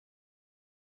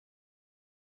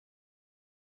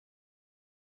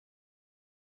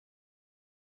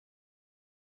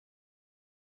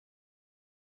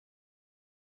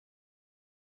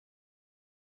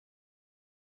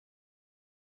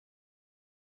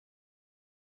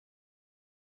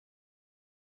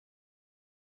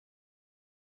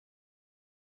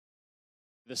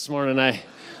This morning, I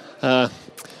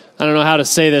don't know how to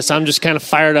say this. I'm just kind of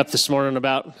fired up this morning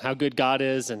about how good God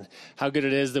is and how good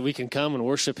it is that we can come and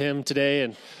worship Him today,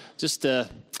 and just that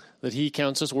He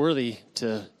counts us worthy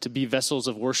to be vessels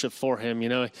of worship for Him. You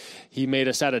know, He made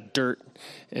us out of dirt,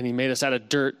 and He made us out of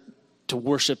dirt to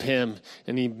worship Him,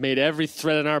 and He made every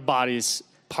thread in our bodies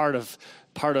part of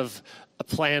a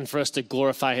plan for us to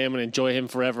glorify Him and enjoy Him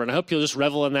forever. And I hope you'll just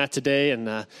revel in that today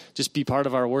and just be part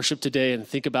of our worship today and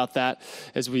think about that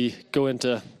as we go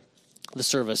into the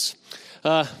service.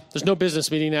 There's no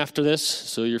business meeting after this,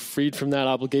 so you're freed from that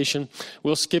obligation.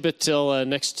 We'll skip it till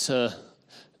next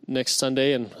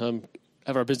Sunday and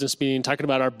have our business meeting talking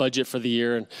about our budget for the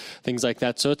year and things like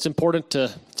that. So it's important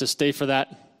to stay for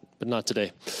that, but not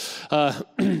today.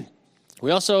 We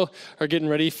also are getting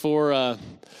ready for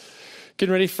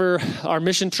our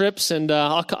mission trips, and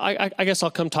I guess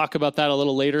I'll come talk about that a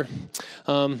little later.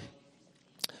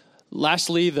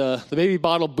 Lastly, the baby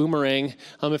bottle boomerang.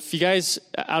 If you guys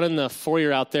out in the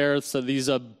foyer out there, so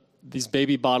these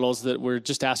baby bottles that we're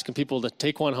just asking people to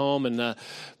take one home, and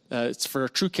it's for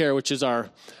True Care, which is our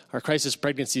crisis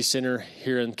pregnancy center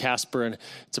here in Casper, and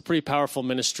it's a pretty powerful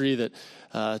ministry that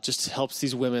just helps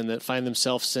these women that find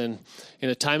themselves in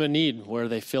a time of need where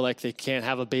they feel like they can't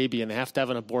have a baby and they have to have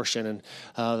an abortion. And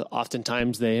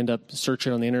oftentimes they end up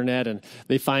searching on the internet and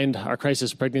they find our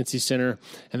crisis pregnancy center,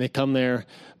 and they come there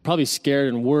probably scared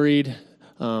and worried,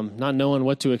 not knowing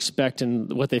what to expect.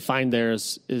 And what they find there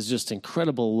is just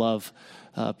incredible love.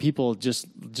 People just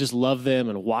love them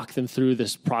and walk them through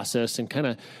this process and kind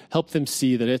of help them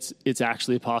see that it's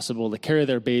actually possible to carry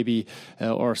their baby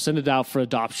or send it out for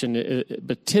adoption.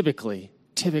 But typically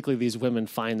these women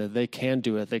find that they can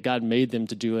do it, that God made them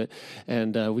to do it,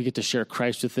 and we get to share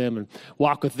Christ with them and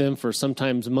walk with them for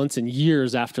sometimes months and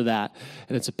years after that.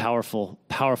 And it's a powerful,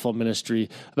 powerful ministry.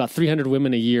 About 300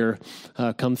 women a year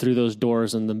come through those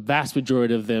doors, and the vast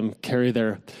majority of them carry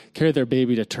their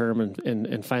baby to term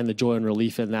and find the joy and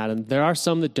relief in that. And there are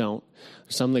some that don't.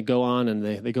 Some that go on and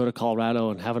they go to Colorado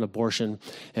and have an abortion,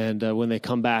 and when they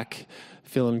come back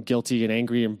feeling guilty and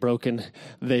angry and broken,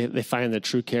 they find that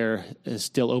True Care is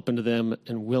still open to them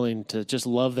and willing to just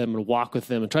love them and walk with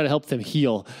them and try to help them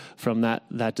heal from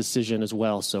that decision as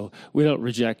well. So we don't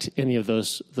reject any of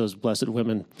those blessed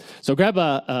women. So grab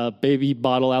a baby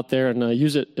bottle out there and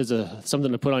use it as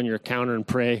something to put on your counter and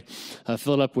pray.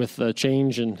 Fill it up with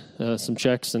change and some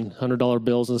checks and $100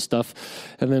 bills and stuff,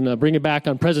 and then bring it back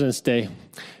on President's Day,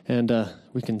 and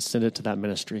we can send it to that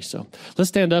ministry. So let's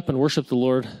stand up and worship the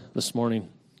Lord this morning.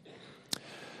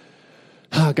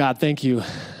 Oh, God, thank you.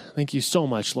 Thank you so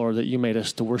much, Lord, that you made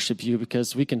us to worship you,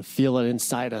 because we can feel it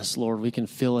inside us, Lord. We can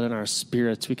feel it in our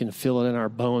spirits. We can feel it in our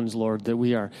bones, Lord, that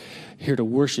we are here to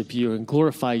worship you and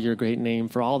glorify your great name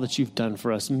for all that you've done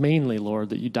for us. Mainly,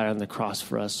 Lord, that you died on the cross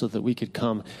for us so that we could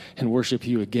come and worship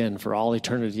you again for all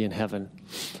eternity in heaven.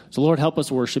 So, Lord, help us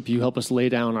worship you. Help us lay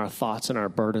down our thoughts and our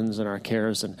burdens and our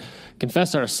cares and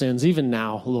confess our sins even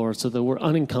now, Lord, so that we're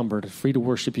unencumbered, free to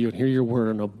worship you and hear your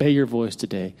word and obey your voice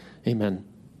today. Amen.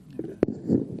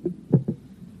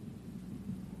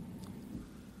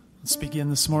 Let's begin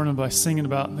this morning by singing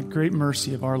about the great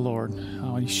mercy of our Lord,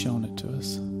 how He's shown it to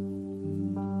us.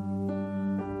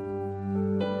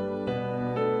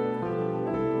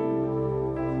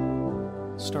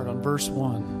 Start on verse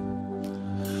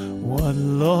 1. What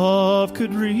love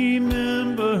could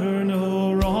remember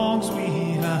no wrongs we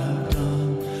have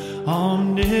done?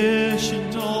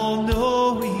 Omniscient,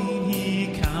 all-knowing,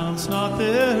 He counts not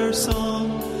their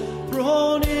sum.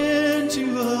 Thrown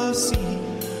into a sea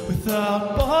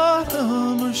without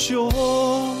bottom or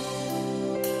shore.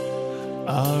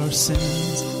 Our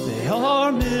sins, they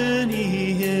are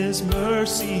many, His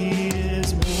mercy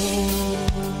is more.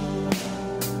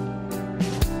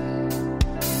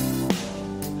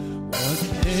 What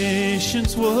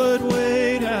patience would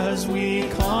wait as we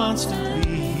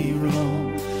constantly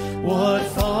roam? What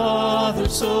Father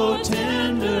so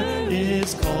tender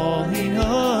is calling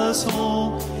us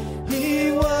home?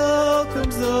 He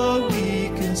welcomes the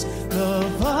weakest, the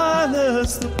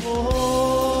vilest, the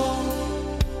poor.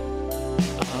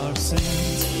 Our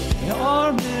sins, they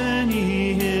are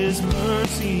many, His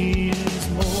mercy is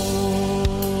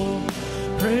more.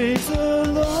 Praise the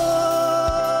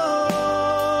Lord,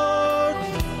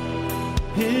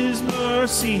 His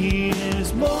mercy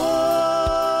is more.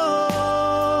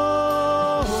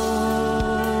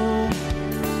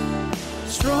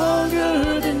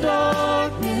 Stronger than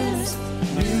darkness,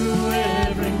 new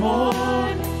every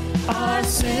morn. Our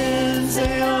sins,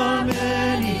 they are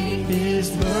many,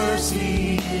 His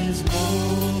mercy is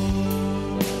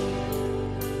more.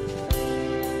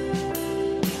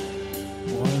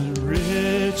 What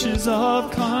riches riches of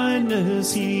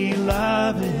kindness he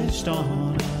lavished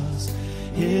on us.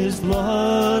 His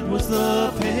blood was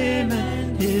the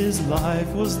payment, his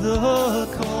life was the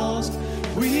cost.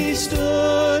 We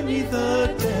stood 'neath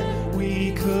the debt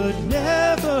we could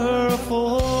never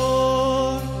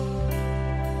afford.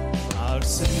 Our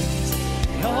sins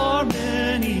are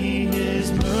many,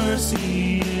 his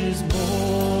mercy is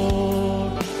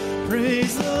more.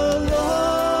 Praise the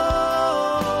Lord,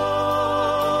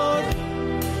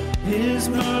 his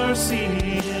mercy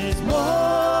is more.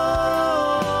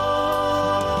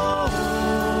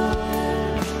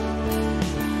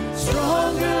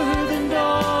 Stronger than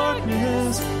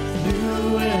darkness,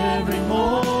 new every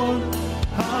morn.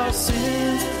 Our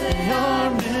sins, they are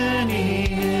many,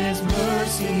 his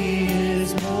mercy is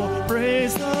more.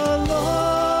 Praise the Lord,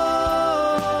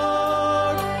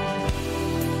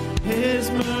 his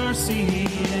mercy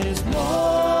is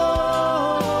more.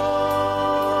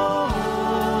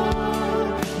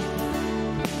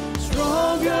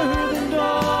 Stronger than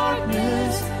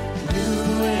darkness,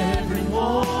 new every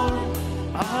morn.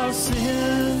 Our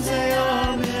sins, they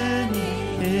are many,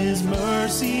 his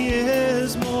mercy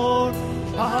is more.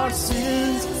 Our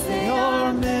sins, they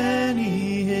are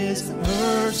many, his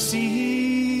mercy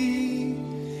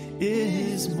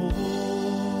is more.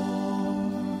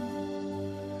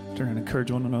 Turn and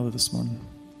encourage one another this morning.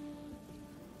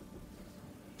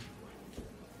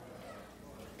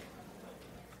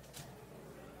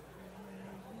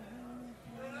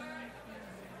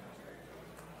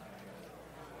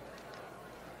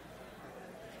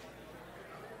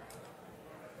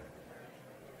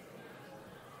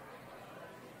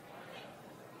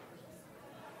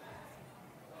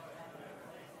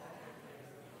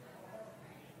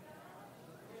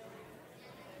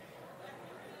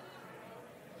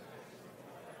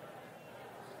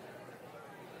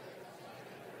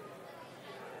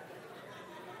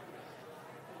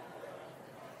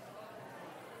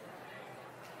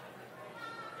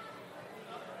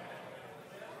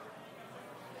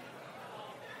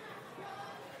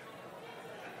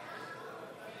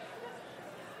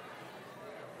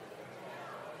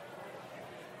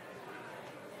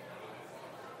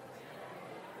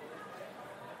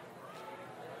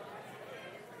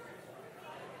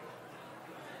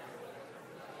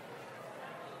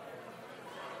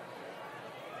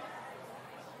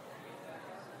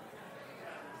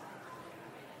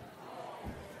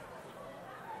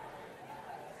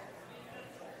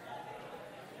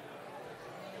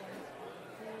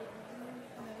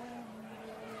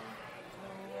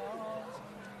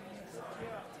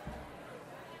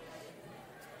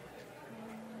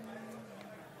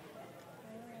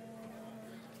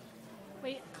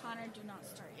 Wait, Connor, do not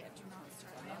start yet. Do not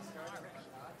start. I am not ready.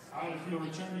 All right, if you'll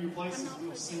return to your places,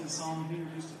 we'll sing the song we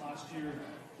introduced it last year.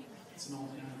 It's an old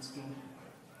hymn, it's good.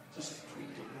 Just tweak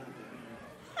it a little bit.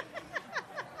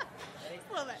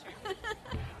 Love it.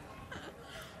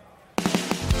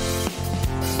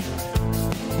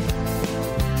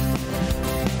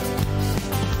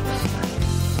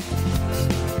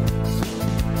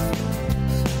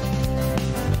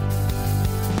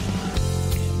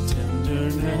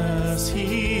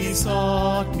 He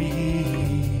sought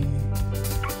me,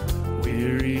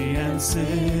 weary and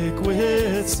sick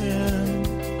with sin,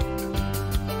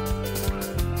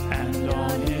 and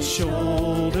on his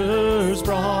shoulders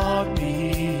brought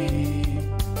me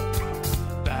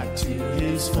back to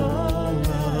his fold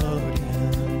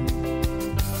again.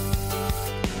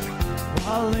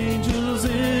 While angels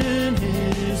in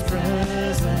his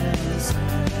presence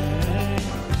sang,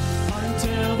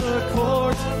 until the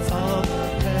courts of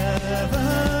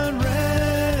heaven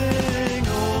rang.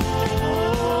 Oh,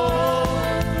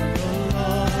 the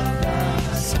love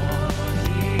that sought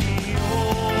me.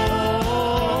 Oh,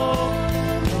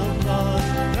 the blood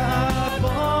that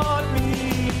bought me.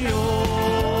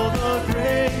 Oh, the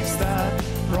grace that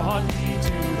brought me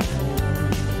to the fold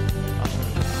of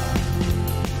God.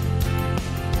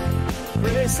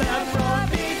 Grace that brought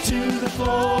me to the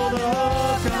fold of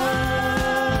God.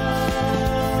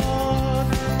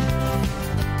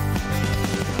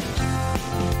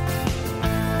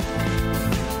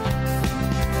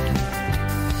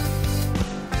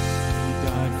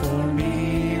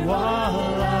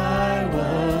 While I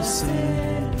was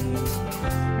sinning,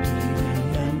 needy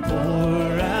and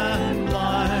poor and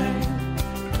blind,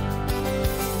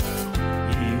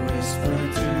 he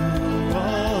whispered to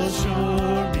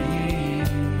assure me,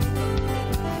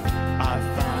 I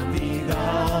found thee,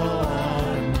 thou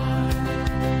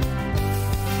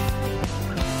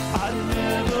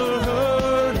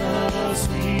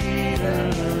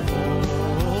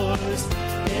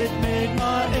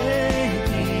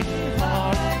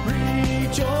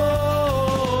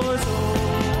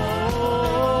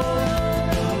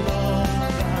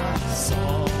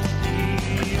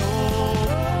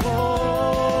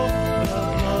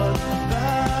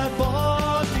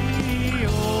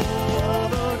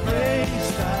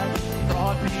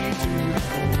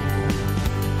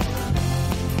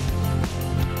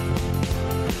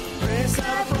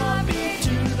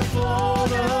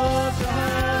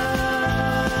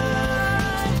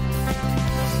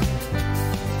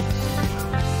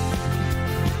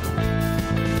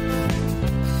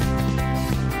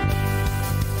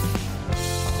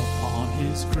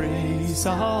this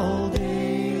I'll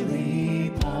daily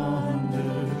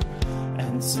ponder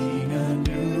and sing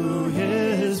anew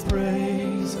his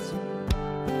praise.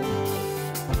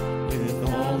 With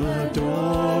all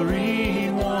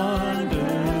adoring wonder,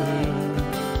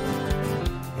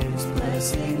 his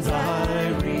blessings I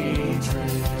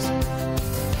retrace.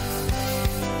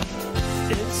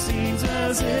 It seems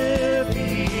as if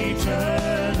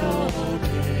eternal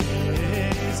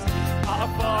days are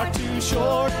far too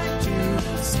short to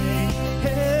sing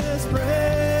his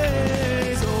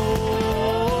praise. Oh,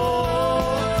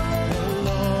 the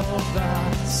love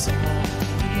that sought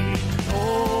me.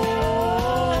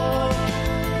 Oh,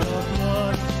 the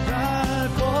blood that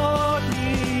bought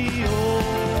me. Oh,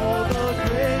 the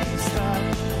grace that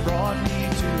brought me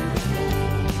to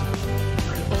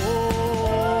the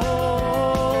Lord.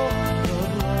 Oh, the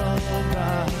love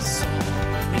that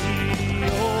sought me.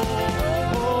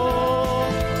 Oh,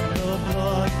 the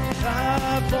blood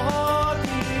that bought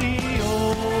me.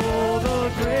 Oh, the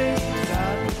grace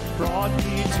that brought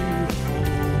me to the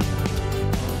fold.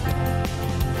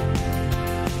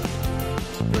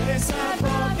 Grace that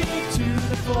brought me to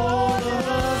the fold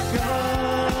of God.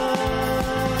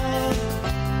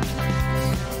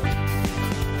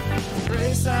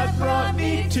 Grace that brought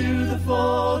me to the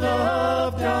fold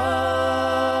of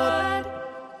God.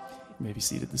 You may be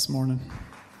seated this morning.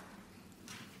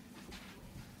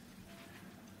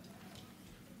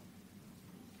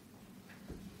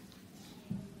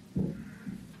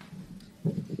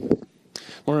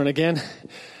 Morning again.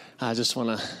 I just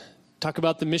want to talk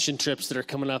about the mission trips that are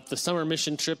coming up. The summer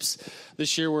mission trips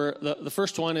this year, the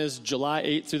first one is July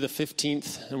 8th through the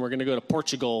 15th, and we're going to go to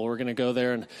Portugal. We're going to go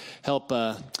there and help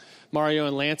Mario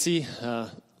and Lancy.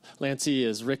 Lancy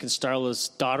is Rick and Starla's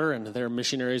daughter, and they're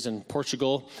missionaries in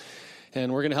Portugal.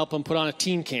 And we're going to help them put on a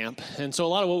teen camp. And so a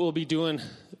lot of what we'll be doing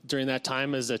during that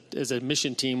time as a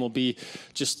mission team will be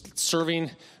just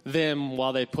serving them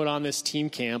while they put on this teen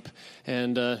camp,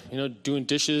 and doing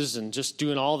dishes and just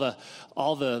doing all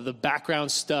the background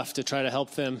stuff to try to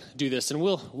help them do this. And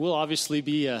we'll obviously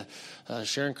be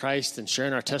sharing Christ and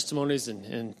sharing our testimonies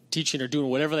and teaching or doing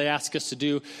whatever they ask us to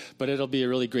do, but it'll be a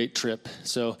really great trip.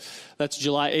 So that's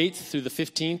July 8th through the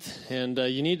 15th, and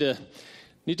you need to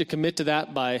commit to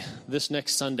that by this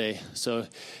next Sunday. So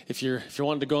if you're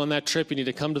wanting to go on that trip, you need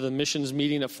to come to the missions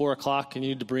meeting at 4:00, and you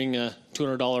need to bring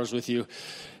 $200 with you,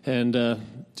 and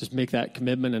just make that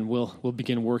commitment, and we'll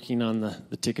begin working on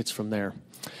the tickets from there.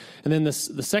 And then the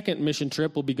second mission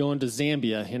trip will be going to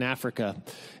Zambia in Africa,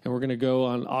 and we're going to go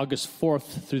on August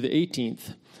 4th through the 18th.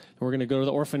 And we're going to go to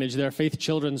the orphanage there, Faith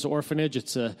Children's Orphanage.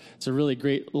 It's a really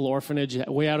great little orphanage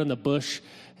way out in the bush.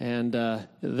 And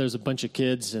there's a bunch of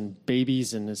kids and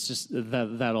babies, and it's just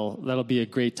that'll be a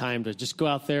great time to just go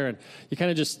out there, and you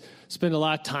kind of just spend a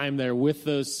lot of time there with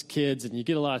those kids, and you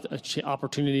get a lot of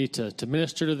opportunity to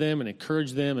minister to them and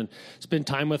encourage them and spend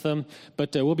time with them.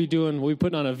 But we'll be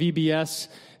putting on a VBS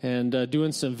and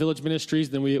doing some village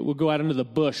ministries. Then we'll go out into the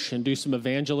bush and do some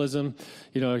evangelism.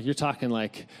 You're talking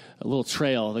like a little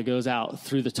trail that goes out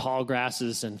through the tall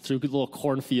grasses and through little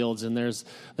cornfields, and there's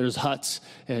huts,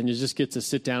 and you just get to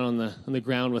sit down on the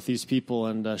ground with these people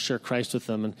and share Christ with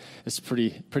them, and it's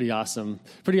pretty awesome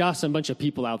bunch of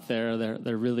people out there.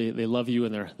 They love you,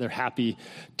 and they're happy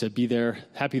to be there,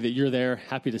 happy that you're there,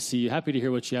 happy to see you, happy to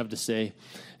hear what you have to say.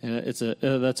 And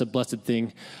that's a blessed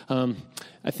thing.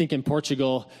 I think in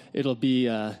Portugal it'll be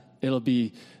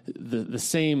the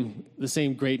same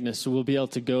greatness. So we'll be able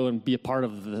to go and be a part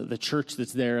of the church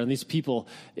that's there. And these people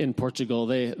in Portugal,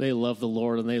 they love the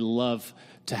Lord, and they love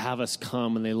to have us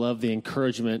come, and they love the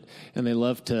encouragement, and they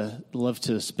love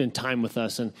to spend time with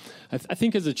us. And I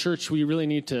think as a church we really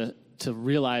need to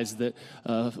realize that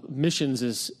missions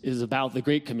is about the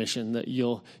Great Commission, that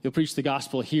you'll preach the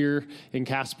gospel here in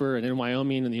Casper and in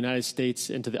Wyoming and the United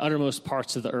States and to the uttermost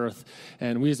parts of the earth.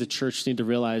 And we as a church need to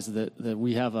realize that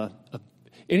we have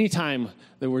any time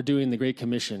that we're doing the Great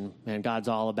Commission, man, God's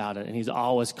all about it, and he's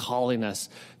always calling us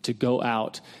to go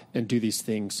out and do these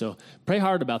things. So pray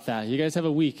hard about that. You guys have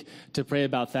a week to pray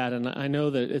about that, and I know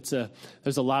that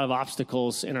there's a lot of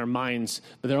obstacles in our minds,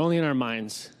 but they're only in our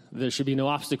minds. There should be no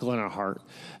obstacle in our heart.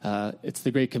 It's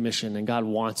the Great Commission, and God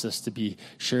wants us to be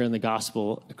sharing the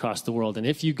gospel across the world. And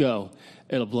if you go,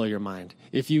 it'll blow your mind.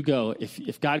 If you go,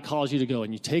 if God calls you to go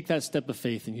and you take that step of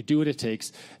faith and you do what it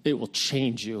takes, it will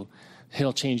change you.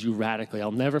 It'll change you radically.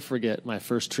 I'll never forget my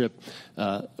first trip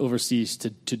overseas to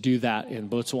do that in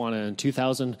Botswana in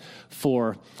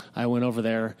 2004. I went over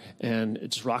there, and it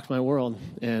just rocked my world.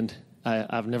 And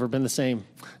I've never been the same.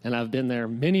 And I've been there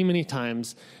many, many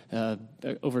times,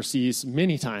 overseas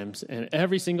many times. And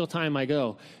every single time I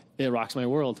go, it rocks my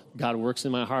world. God works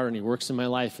in my heart, and he works in my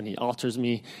life, and he alters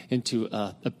me into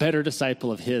a better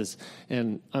disciple of his.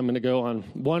 And I'm going to go on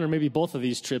one or maybe both of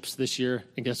these trips this year,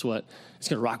 and guess what? It's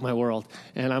going to rock my world,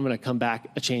 and I'm going to come back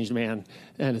a changed man,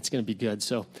 and it's going to be good.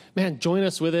 So, man, join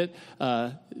us with it.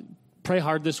 Pray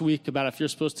hard this week about if you're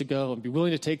supposed to go, and be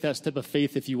willing to take that step of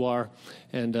faith if you are,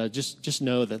 and just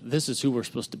know that this is who we're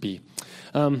supposed to be.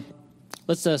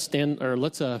 Let's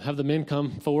let's have the men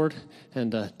come forward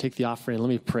and take the offering. Let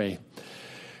me pray.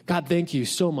 God, thank you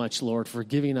so much, Lord, for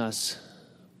giving us,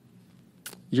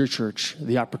 your church,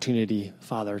 the opportunity,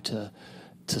 Father, to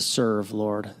serve,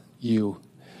 Lord, you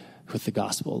with the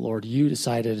gospel. Lord, you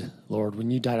decided, Lord, when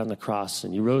you died on the cross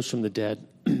and you rose from the dead,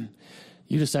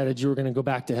 you decided you were going to go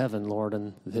back to heaven, Lord,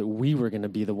 and that we were going to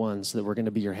be the ones that were going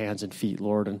to be your hands and feet,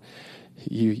 Lord. And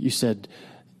you said,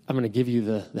 I'm going to give you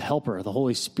the helper, the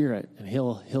Holy Spirit, and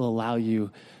he'll allow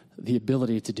you the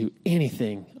ability to do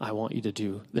anything I want you to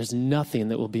do. There's nothing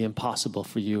that will be impossible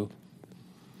for you.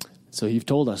 So you've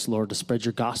told us, Lord, to spread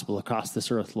your gospel across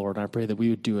this earth, Lord. And I pray that we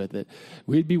would do it, that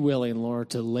we'd be willing,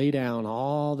 Lord, to lay down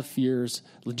all the fears,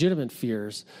 legitimate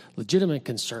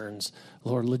concerns,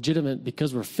 Lord, legitimate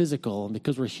because we're physical and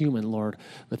because we're human, Lord.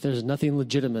 But there's nothing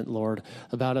legitimate, Lord,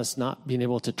 about us not being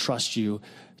able to trust you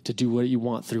to do what you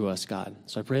want through us, God.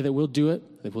 So I pray that we'll do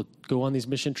it, that we'll go on these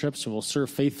mission trips and we'll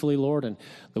serve faithfully, Lord, and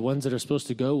the ones that are supposed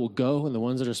to go will go, and the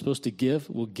ones that are supposed to give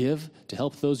will give to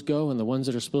help those go, and the ones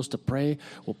that are supposed to pray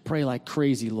will pray like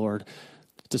crazy, Lord,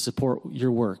 to support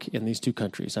your work in these two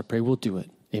countries. I pray we'll do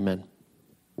it. Amen.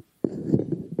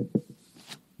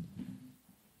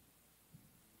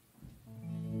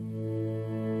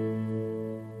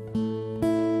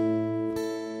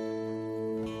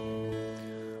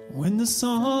 When the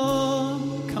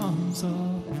sun comes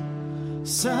up,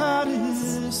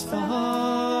 satisfy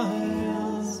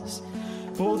us,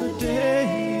 for the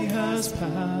day has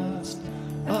passed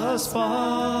us by.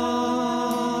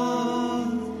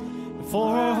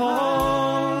 For our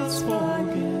hearts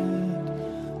forget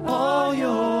all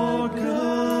your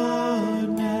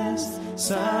goodness,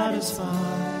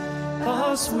 satisfy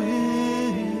us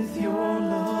with your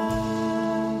love.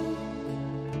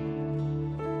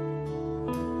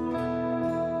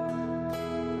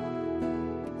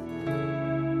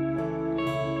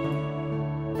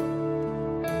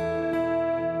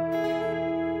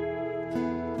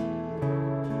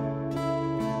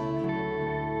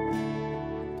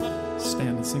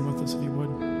 Stand and sing with us if you would.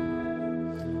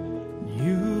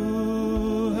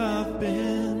 You have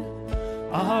been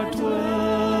our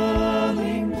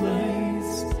dwelling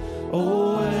place,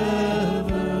 O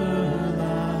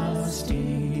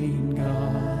everlasting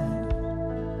God.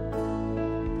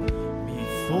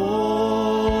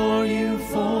 Before you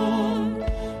formed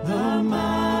the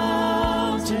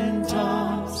mountain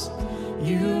tops,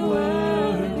 you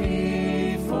were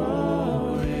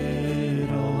before it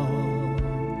all.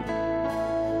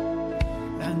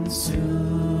 And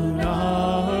soon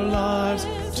our lives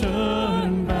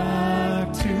turn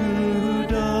back to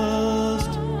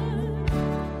dust.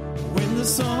 When the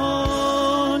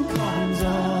sun comes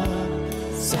up,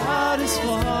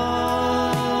 satisfy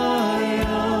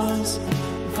us,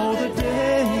 for the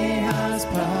day has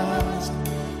passed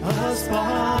us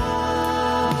by.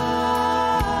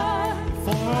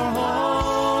 For our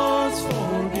hearts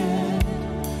forget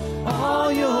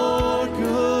all your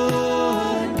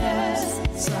goodness,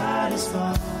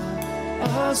 satisfy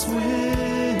us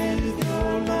with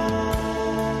your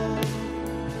love.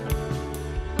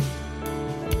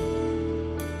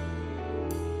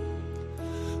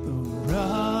 The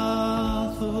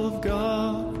wrath of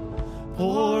God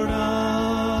poured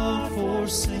out for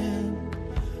sin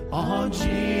on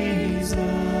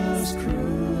Jesus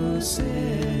crucified.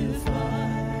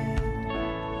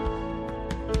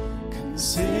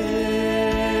 Consider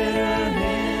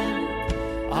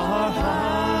him our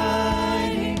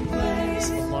hiding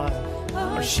place,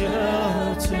 our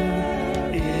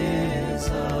shelter is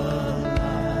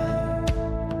alive,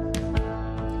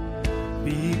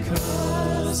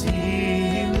 because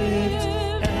he lived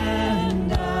and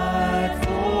died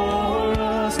for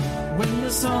us. When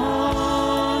the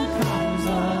sun comes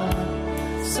up,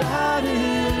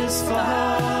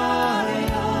 satisfy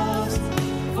us,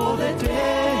 for the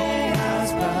day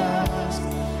has passed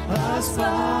us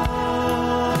by.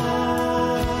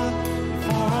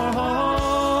 For our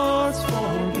hearts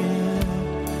forget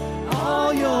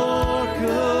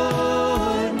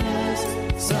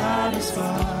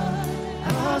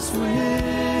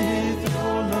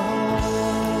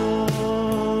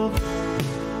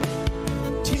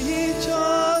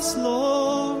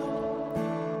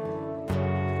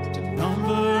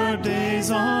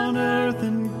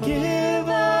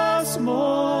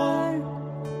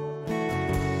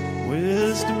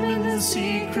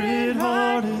Sacred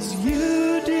Heart as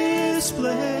you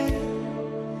display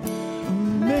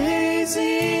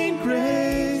amazing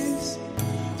grace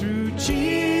through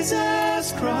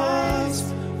Jesus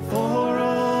Christ for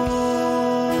us.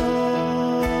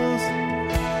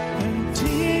 And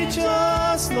teach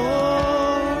us,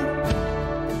 Lord,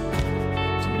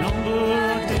 to number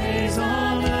our days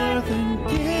on earth and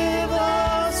give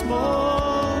us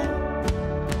more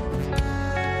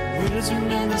wisdom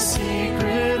in the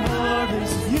Sacred Heart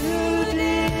as you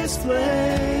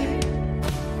display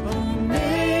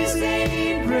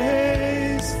amazing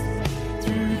grace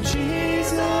through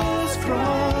Jesus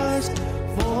Christ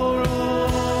for us.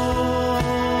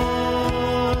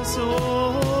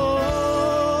 Oh,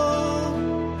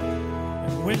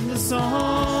 and when the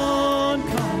sun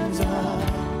comes up,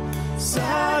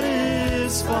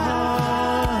 satisfy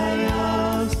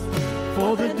us,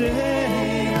 for the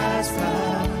day has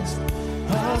passed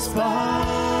us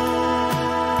by.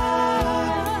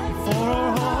 For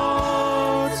our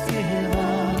hearts give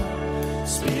up,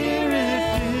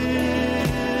 Spirit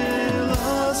fill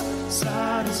us,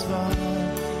 satisfy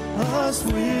us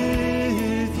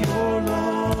with your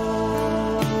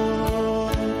love.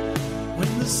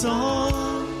 When the sun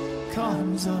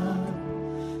comes up,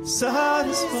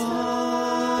 satisfy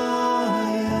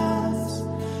us,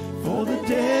 for the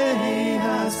day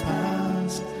has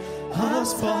passed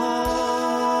us by.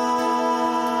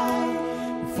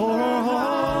 For our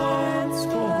hearts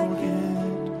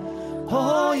forget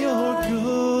all your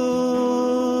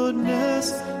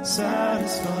goodness,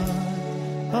 satisfy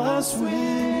us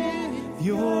with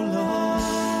your love.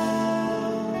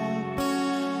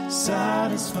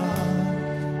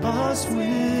 Satisfy us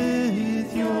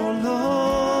with your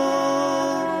love.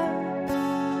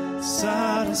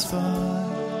 Satisfy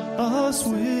us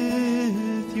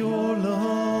with your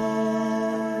love.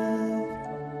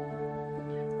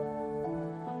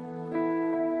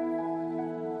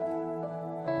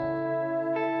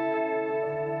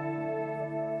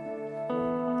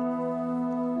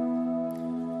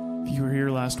 If you were here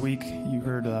last week, you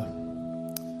heard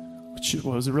which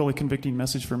was a really convicting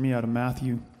message for me out of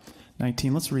Matthew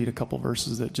 19. Let's read a couple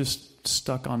verses that just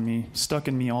stuck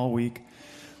in me all week.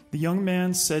 The young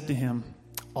man said to him,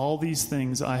 "All these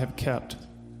things I have kept.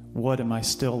 What am I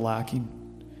still lacking?"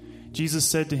 Jesus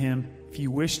said to him, "If you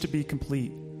wish to be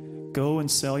complete, go and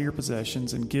sell your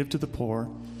possessions and give to the poor,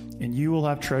 and you will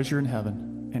have treasure in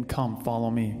heaven, and come,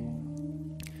 follow me."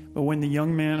 But when the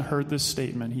young man heard this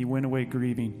statement, he went away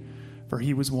grieving, for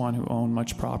he was one who owned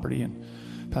much property. And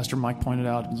Pastor Mike pointed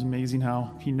out, it was amazing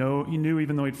how he knew,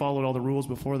 even though he'd followed all the rules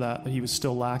before that he was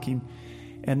still lacking.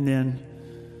 And then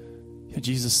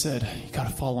Jesus said, "You got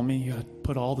to follow me. You got to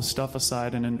put all the stuff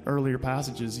aside." And in earlier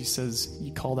passages,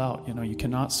 he called out, you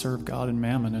cannot serve God and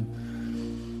mammon. And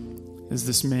as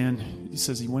this man, he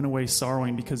says he went away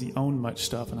sorrowing because he owned much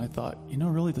stuff. And I thought,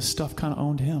 really the stuff kind of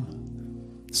owned him.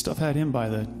 Stuff had him by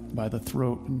the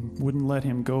throat and wouldn't let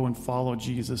him go and follow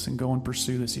Jesus and go and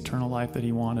pursue this eternal life that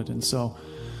he wanted. And so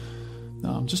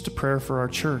just a prayer for our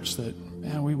church that,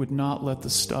 man, we would not let the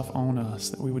stuff own us,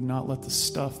 that we would not let the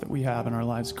stuff that we have in our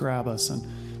lives grab us and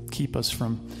keep us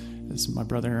from, as my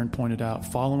brother Aaron pointed out,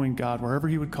 following God wherever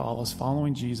he would call us,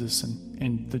 following Jesus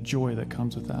and the joy that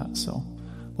comes with that. So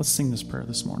let's sing this prayer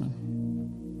this morning.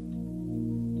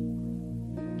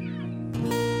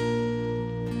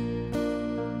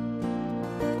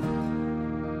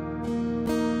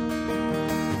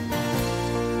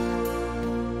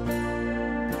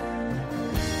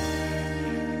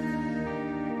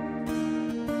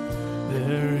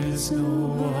 There is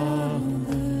no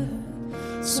other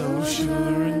so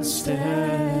sure and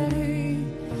steady.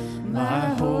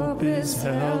 My hope is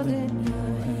held in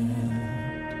your hand.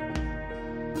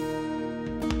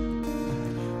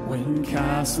 When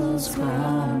castles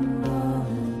crumble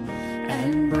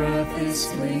and breath is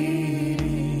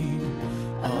fleeting,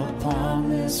 upon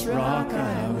this rock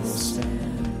I will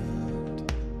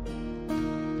stand.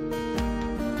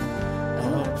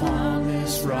 Upon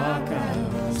this rock I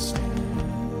will stand.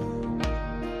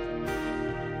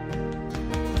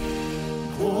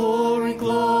 Glory,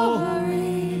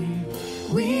 glory,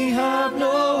 we have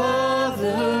no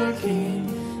other King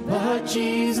but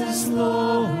Jesus,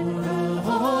 Lord of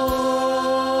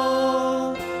all.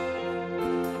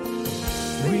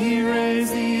 We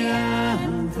raise the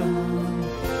anthem,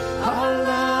 our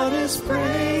loudest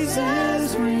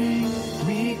praises ring.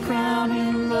 We crown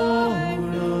him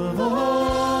Lord of all.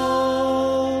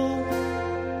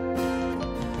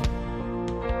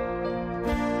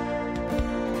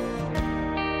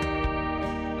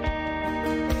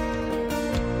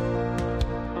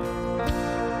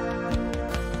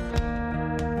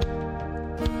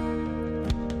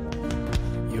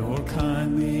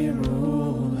 kindly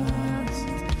rule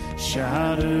has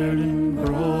shattered and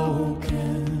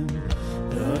broken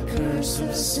the curse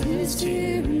of sin's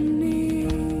tyranny.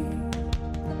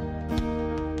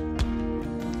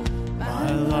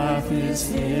 My life is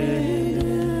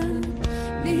hidden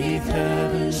beneath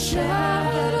heaven's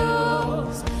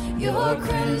shadows. Your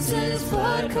crimson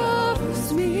flood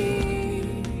covers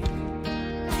me.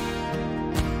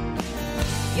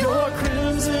 Your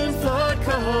crimson flood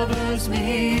covers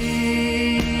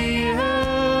me.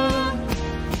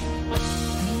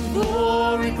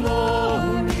 Glory,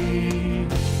 glory.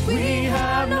 We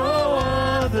have no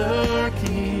other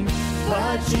King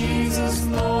but Jesus,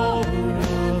 Lord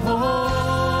of all.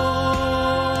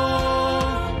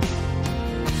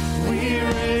 We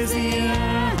raise the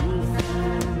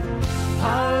anthem,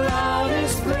 our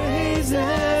loudest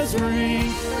praises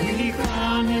ring. We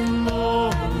crown Him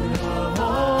Lord of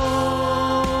all.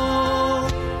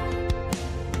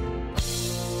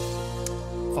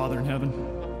 Father in heaven,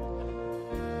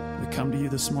 we come to you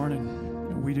this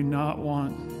morning. We do not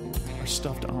want our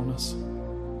stuff to own us.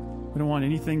 We don't want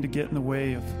anything to get in the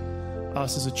way of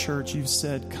us as a church. You've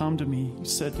said, come to me. You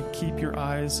said to keep your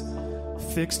eyes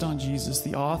fixed on Jesus,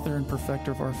 the author and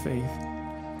perfecter of our faith.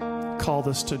 Called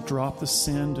us to drop the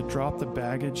sin, to drop the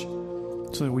baggage,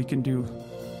 so that we can do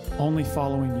only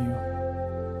following you.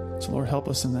 So Lord, help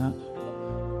us in that.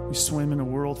 We swim in a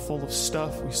world full of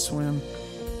stuff. We swim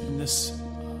in this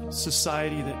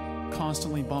society that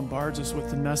constantly bombards us with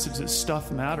the message that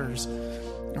stuff matters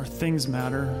or things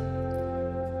matter.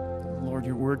 Lord,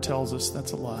 your word tells us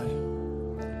that's a lie.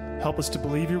 Help us to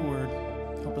believe your word.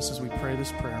 Help us as we pray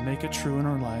this prayer. Make it true in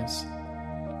our lives.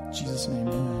 In Jesus' name,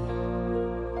 amen.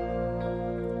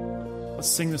 Let's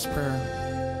sing this prayer.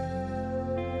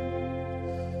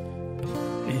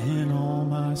 In all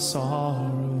my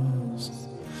sorrows,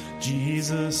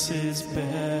 Jesus is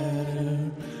better.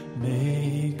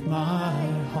 Make my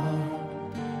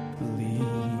heart believe.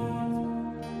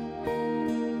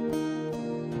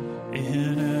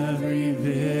 In every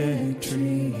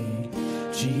victory,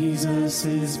 Jesus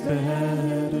is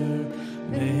better.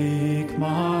 Make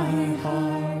my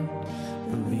heart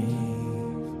believe.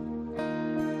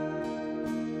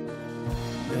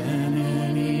 Than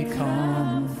any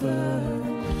comfort,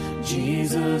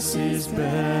 Jesus is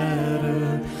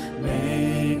better.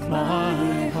 Make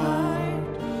my heart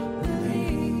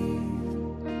believe.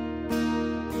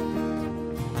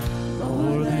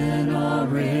 More than all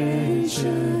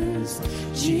riches,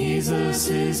 Jesus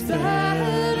is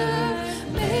better.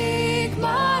 Make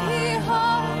my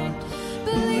heart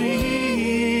believe.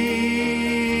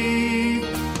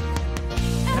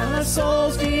 And the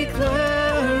soul's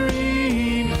declaring,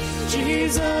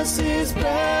 Jesus is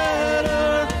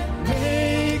better.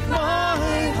 Make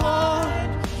my heart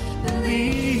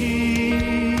believe.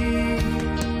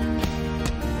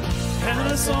 And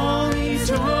the song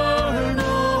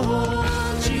eternal,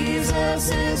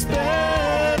 Jesus is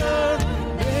better.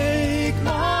 Make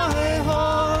my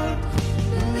heart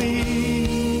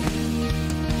believe.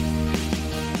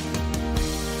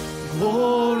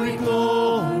 Glory,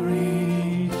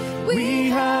 glory. We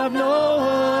have no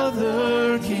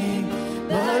other King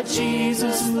but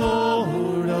Jesus,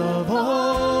 Lord of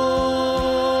all.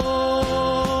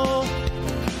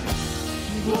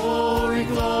 Glory,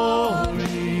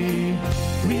 glory.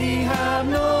 We have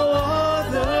no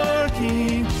other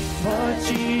King but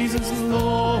Jesus,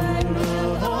 Lord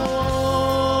of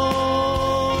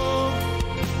all.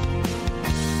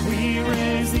 We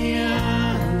raise the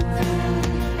anthem,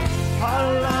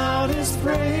 our loudest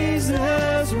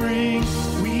praises ring.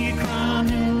 We crown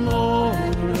Him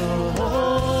Lord of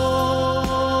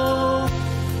all.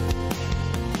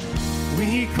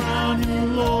 We crown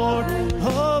Him Lord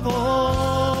of all.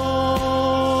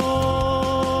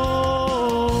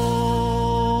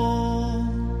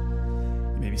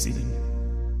 You may be seated.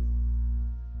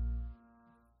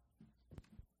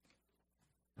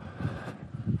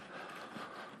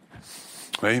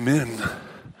 Amen.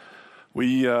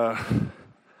 We are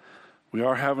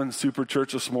having Super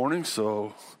Church this morning,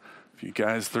 so if you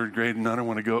guys, third grade and under,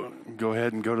 want to go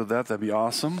ahead and go to that, that'd be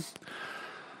awesome.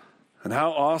 And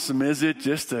how awesome is it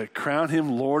just to crown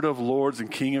Him Lord of Lords and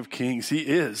King of Kings? He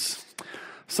is.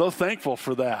 So thankful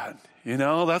for that. You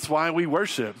know, that's why we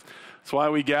worship. That's why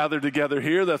we gather together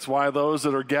here. That's why those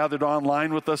that are gathered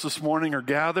online with us this morning are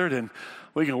gathered, and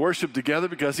we can worship together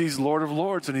because He's Lord of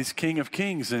Lords and He's King of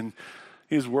Kings, and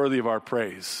He's worthy of our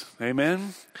praise.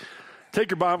 Amen.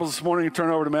 Take your Bibles this morning and turn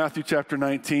over to Matthew chapter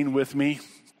 19 with me.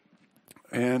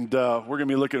 And we're going to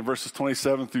be looking at verses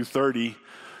 27 through 30.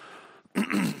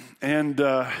 And,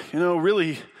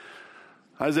 really,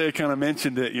 Isaiah kind of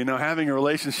mentioned it, having a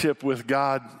relationship with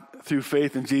God through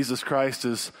faith in Jesus Christ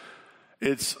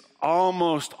it's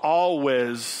almost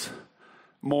always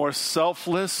more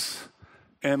selfless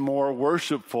and more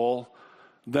worshipful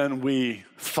than we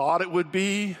thought it would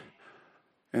be,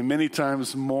 and many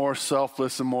times more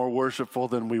selfless and more worshipful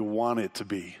than we want it to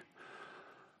be.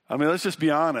 I mean, let's just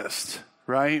be honest,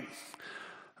 right?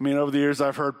 I mean, over the years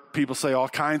I've heard people say all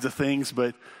kinds of things,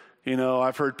 but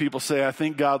I've heard people say, I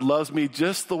think God loves me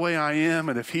just the way I am,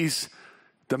 and if he's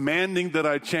demanding that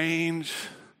I change,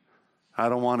 I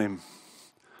don't want him.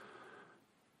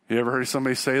 You ever heard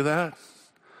somebody say that?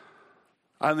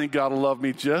 I think God will love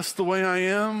me just the way I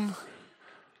am,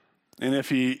 and if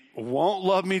he won't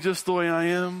love me just the way I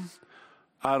am,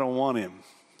 I don't want him.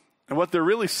 And what they're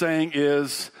really saying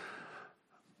is,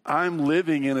 I'm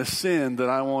living in a sin that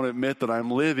I won't admit that I'm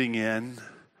living in,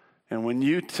 and when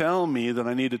you tell me that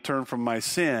I need to turn from my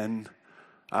sin,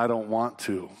 I don't want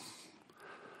to.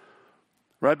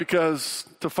 Right? Because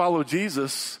to follow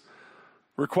Jesus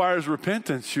requires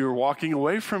repentance. You're walking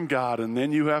away from God, and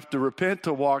then you have to repent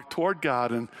to walk toward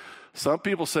God. And some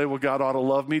people say, well, God ought to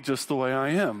love me just the way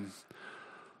I am.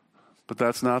 But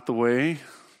that's not the way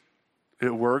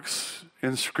it works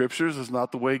in Scriptures. It's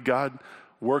not the way God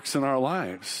works in our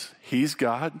lives. He's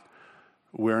God.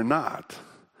 We're not.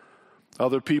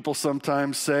 Other people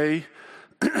sometimes say,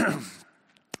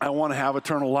 I want to have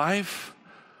eternal life,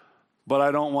 but I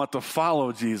don't want to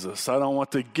follow Jesus. I don't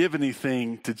want to give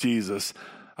anything to Jesus.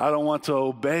 I don't want to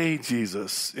obey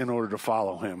Jesus in order to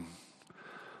follow him.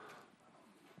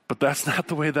 But that's not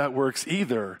the way that works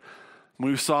either.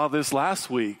 We saw this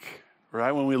last week,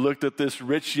 right? When we looked at this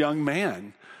rich young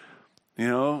man.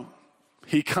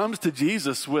 He comes to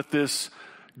Jesus with this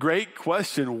great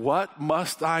question, what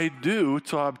must I do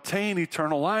to obtain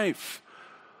eternal life?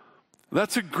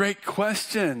 That's a great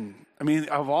question. I mean,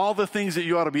 of all the things that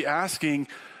you ought to be asking,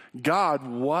 God,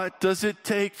 what does it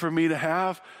take for me to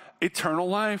have eternal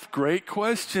life? Great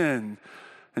question.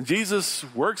 And Jesus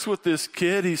works with this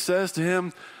kid. He says to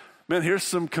him, man, here's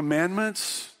some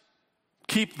commandments.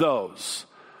 Keep those.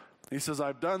 He says,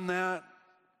 I've done that,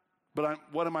 but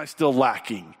what am I still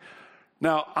lacking?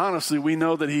 Now, honestly, we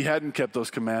know that he hadn't kept those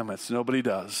commandments. Nobody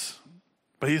does.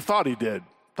 But he thought he did.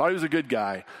 Thought he was a good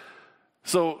guy.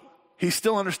 So he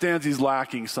still understands he's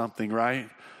lacking something, right?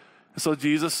 And so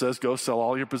Jesus says, go sell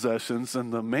all your possessions.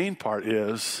 And the main part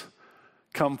is,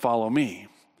 come follow me.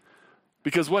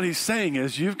 Because what he's saying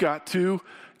is, you've got to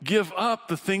give up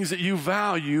the things that you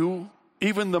value,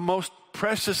 even the most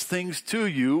precious things to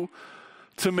you,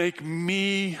 to make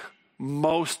me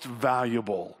most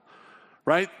valuable,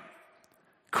 right?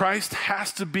 Christ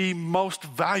has to be most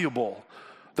valuable.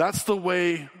 That's the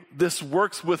way this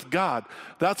works with God.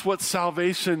 That's what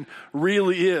salvation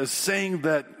really is, saying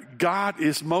that God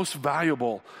is most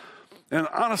valuable. And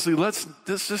honestly, let's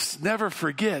just never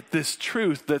forget this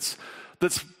truth it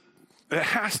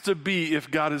has to be if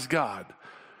God is God,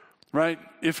 right?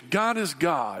 If God is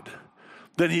God,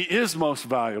 then he is most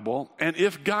valuable. And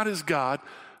if God is God,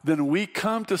 then we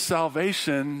come to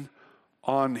salvation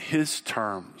on his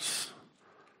terms.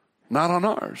 Not on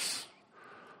ours.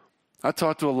 I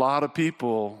talk to a lot of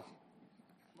people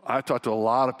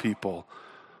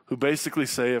who basically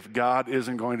say if God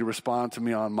isn't going to respond to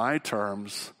me on my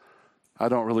terms, I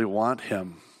don't really want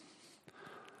him.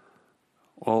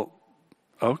 Well,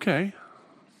 okay.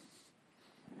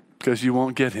 Because you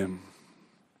won't get him.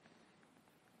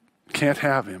 Can't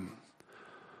have him.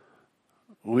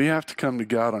 We have to come to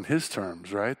God on his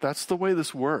terms, right? That's the way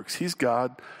this works. He's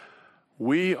God.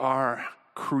 We are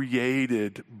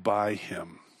created by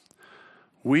him.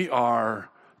 We are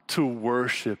to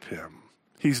worship him.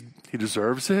 He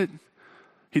deserves it.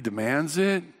 He demands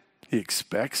it. He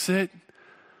expects it.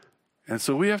 And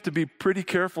so we have to be pretty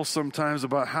careful sometimes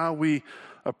about how we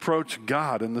approach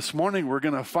God. And this morning we're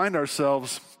going to find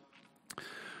ourselves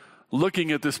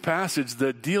looking at this passage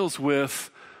that deals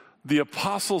with the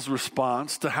apostles'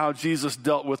 response to how Jesus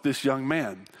dealt with this young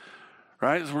man.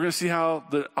 Right? So we're going to see how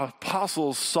the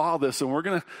apostles saw this, and we're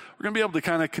going to be able to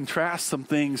kind of contrast some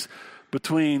things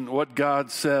between what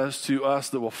God says to us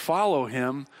that will follow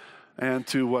him and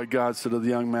to what God said to the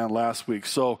young man last week.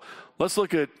 So let's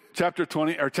look at chapter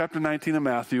 19 of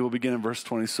Matthew. We'll begin in verse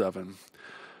 27.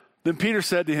 Then Peter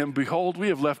said to him, behold, we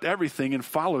have left everything and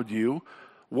followed you.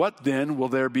 What then will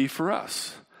there be for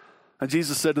us? And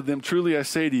Jesus said to them, truly I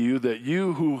say to you that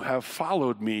you who have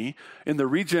followed me in the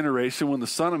regeneration when the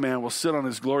Son of Man will sit on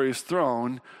his glorious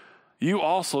throne, you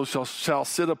also shall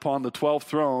sit upon the 12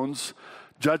 thrones,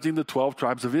 judging the 12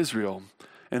 tribes of Israel.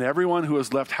 And everyone who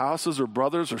has left houses or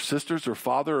brothers or sisters or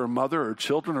father or mother or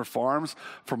children or farms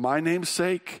for my name's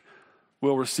sake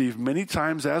will receive many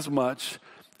times as much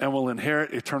and will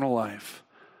inherit eternal life.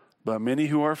 But many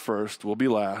who are first will be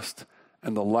last,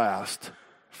 and the last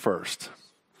first.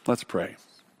 Let's pray.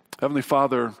 Heavenly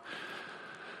Father,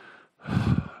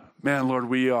 man, Lord,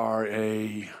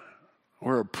 we're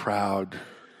a proud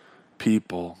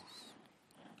people.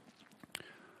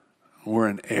 We're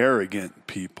an arrogant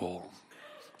people.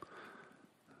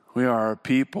 We are a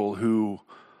people who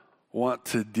want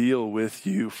to deal with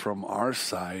you from our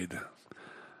side,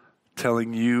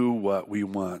 telling you what we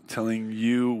want, telling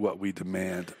you what we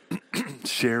demand,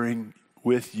 sharing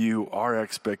with you our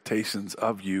expectations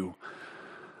of you,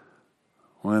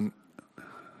 when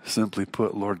simply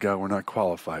put, Lord God, we're not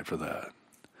qualified for that.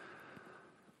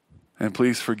 And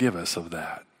please forgive us of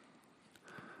that.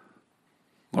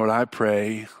 Lord, I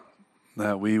pray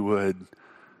that we would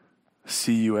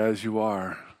see you as you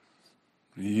are.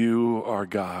 You are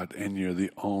God, and you're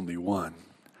the only one.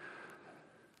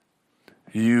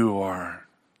 You are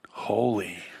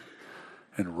holy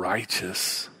and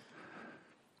righteous.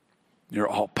 You're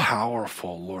all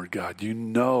powerful, Lord God. You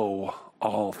know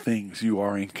all things. You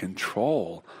are in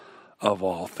control of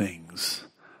all things.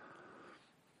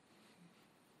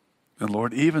 And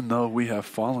Lord, even though we have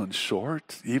fallen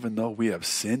short, even though we have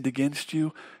sinned against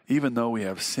you, even though we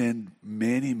have sinned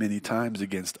many, many times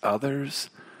against others,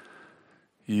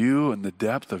 you and the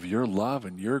depth of your love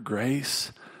and your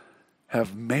grace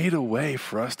have made a way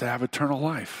for us to have eternal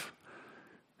life.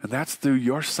 And that's through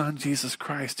your Son, Jesus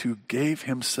Christ, who gave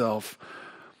himself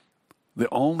the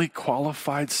only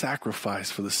qualified sacrifice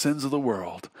for the sins of the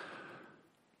world,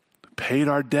 paid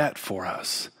our debt for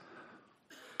us,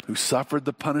 who suffered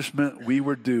the punishment we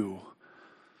were due,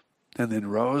 and then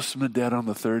rose from the dead on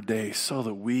the third day so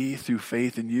that we, through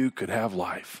faith in you, could have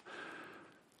life.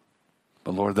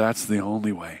 But Lord, that's the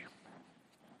only way.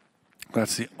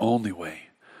 That's the only way.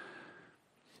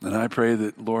 And I pray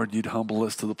that, Lord, you'd humble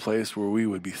us to the place where we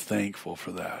would be thankful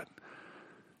for that,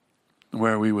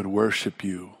 where we would worship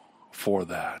you for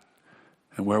that,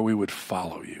 and where we would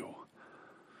follow you.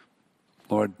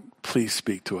 Lord, please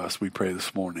speak to us, we pray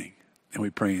this morning. And we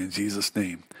pray in Jesus'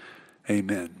 name,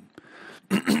 amen.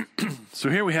 So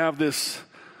here we have this,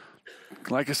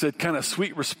 like I said, kind of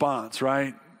sweet response,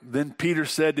 right? Then Peter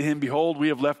said to him, behold, we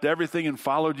have left everything and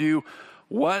followed you.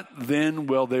 What then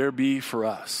will there be for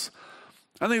us?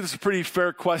 I think this is a pretty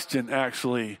fair question,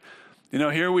 actually. You know,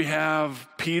 here we have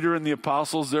Peter and the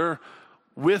apostles. They're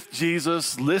with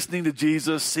Jesus, listening to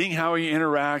Jesus, seeing how he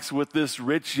interacts with this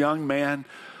rich young man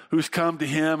who's come to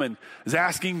him and is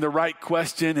asking the right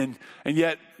question, and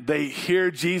yet they hear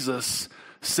Jesus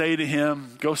say to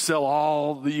him, go sell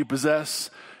all that you possess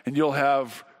and you'll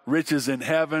have riches in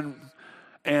heaven,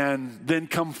 and then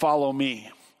come follow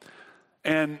me.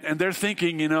 And they're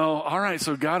thinking, you know, all right,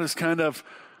 so God has kind of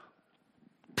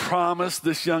promised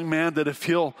this young man that if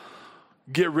he'll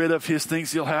get rid of his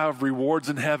things, he'll have rewards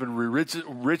in heaven,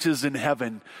 riches in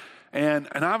heaven. And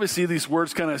obviously these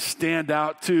words kind of stand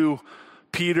out to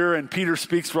Peter, and Peter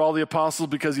speaks for all the apostles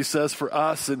because he says for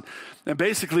us. And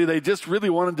basically they just really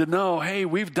wanted to know, hey,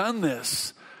 we've done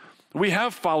this. We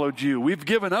have followed you. We've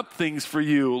given up things for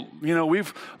you. You know,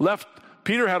 we've left.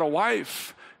 Peter had a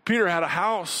wife. Peter had a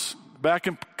house back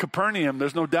in Capernaum.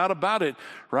 There's no doubt about it,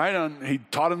 right? He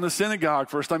taught in the synagogue.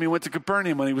 First time he went to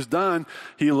Capernaum. When he was done,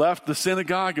 he left the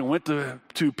synagogue and went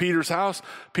to Peter's house.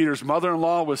 Peter's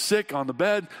mother-in-law was sick on the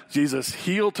bed. Jesus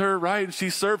healed her, right? And she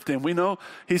served him. We know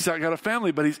he's got a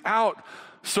family, but he's out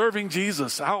serving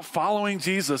Jesus, out following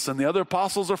Jesus, and the other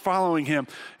apostles are following him.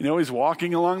 You know, he's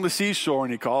walking along the seashore,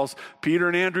 and he calls Peter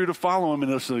and Andrew to follow him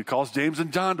initially. He calls James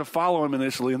and John to follow him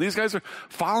initially, and these guys are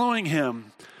following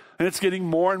him. And it's getting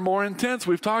more and more intense.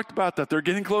 We've talked about that. They're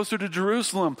getting closer to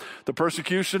Jerusalem. The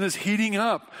persecution is heating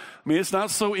up. I mean, it's not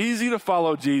so easy to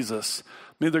follow Jesus.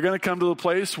 I mean, they're going to come to the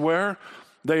place where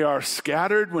they are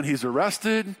scattered when he's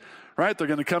arrested, right? They're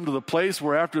going to come to the place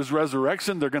where after his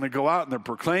resurrection, they're going to go out and they'll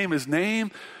proclaim his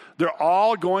name. They're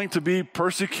all going to be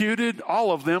persecuted,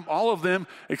 all of them,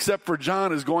 except for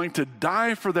John, is going to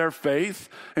die for their faith.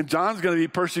 And John's going to be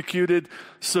persecuted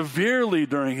severely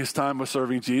during his time of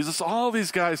serving Jesus. All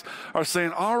these guys are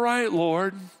saying, all right,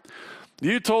 Lord,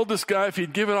 you told this guy if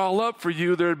he'd give it all up for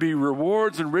you, there'd be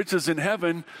rewards and riches in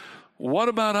heaven. What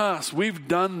about us? We've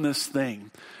done this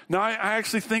thing. Now, I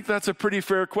actually think that's a pretty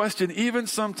fair question, even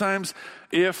sometimes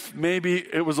if maybe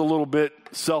it was a little bit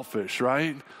selfish,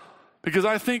 right? Because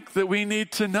I think that we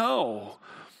need to know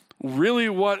really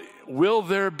what will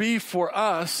there be for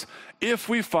us if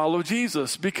we follow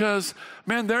Jesus. Because,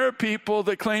 man, there are people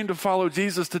that claim to follow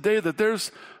Jesus today that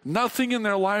there's nothing in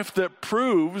their life that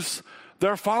proves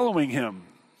they're following him.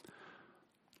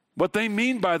 What they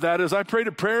mean by that is I prayed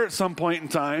a prayer at some point in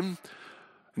time.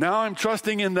 Now I'm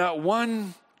trusting in that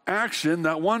one action,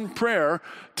 that one prayer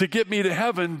to get me to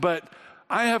heaven, but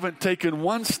I haven't taken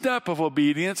one step of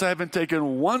obedience. I haven't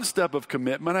taken one step of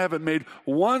commitment. I haven't made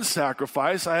one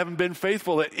sacrifice. I haven't been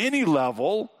faithful at any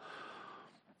level,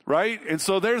 right? And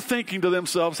so they're thinking to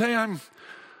themselves, hey, I'm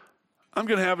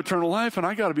going to have eternal life, and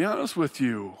I got to be honest with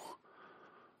you.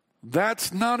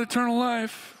 That's not eternal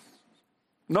life.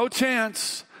 No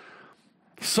chance.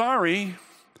 Sorry.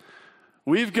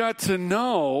 We've got to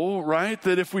know, right,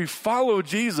 that if we follow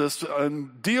Jesus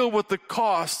and deal with the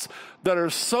costs that are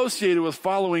associated with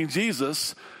following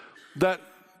Jesus, that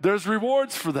there's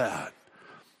rewards for that.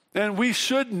 And we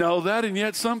should know that, and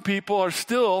yet some people are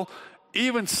still,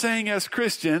 even saying as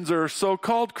Christians or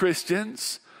so-called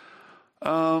Christians,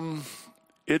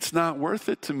 it's not worth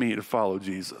it to me to follow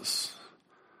Jesus.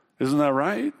 Isn't that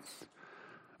right?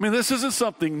 I mean, this isn't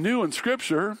something new in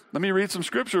Scripture. Let me read some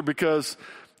Scripture because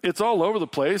it's all over the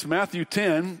place. Matthew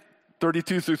 10,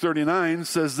 32 through 39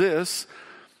 says this,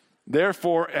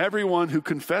 therefore, everyone who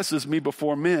confesses me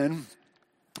before men,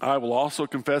 I will also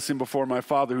confess him before my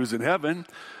Father who's in heaven.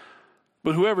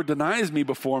 But whoever denies me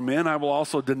before men, I will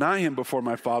also deny him before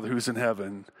my Father who's in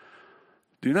heaven.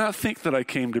 Do not think that I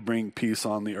came to bring peace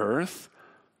on the earth.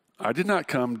 I did not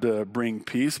come to bring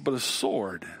peace, but a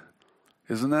sword.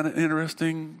 Isn't that an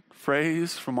interesting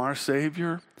phrase from our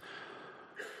Savior?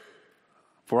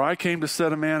 For I came to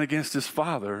set a man against his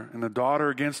father, and a daughter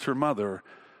against her mother,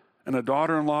 and a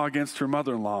daughter-in-law against her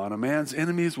mother-in-law, and a man's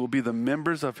enemies will be the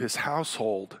members of his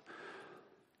household.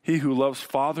 He who loves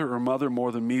father or mother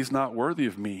more than me is not worthy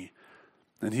of me,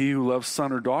 and he who loves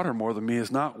son or daughter more than me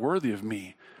is not worthy of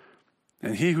me.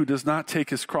 And he who does not take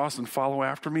his cross and follow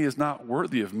after me is not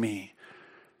worthy of me.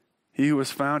 He who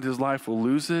has found his life will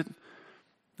lose it,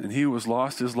 and he who has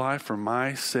lost his life for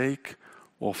my sake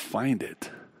will find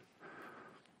it.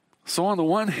 So on the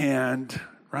one hand,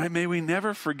 right, may we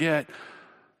never forget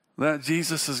that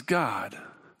Jesus is God,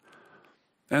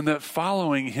 and that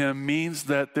following him means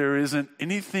that there isn't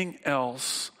anything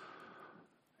else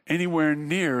anywhere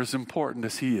near as important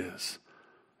as he is.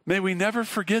 May we never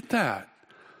forget that.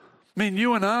 I mean,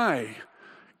 you and I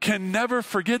can never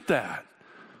forget that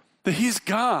he's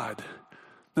God,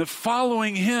 that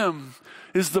following him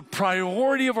is the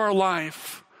priority of our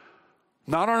life,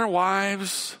 not our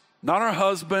wives, not our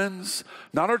husbands,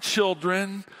 not our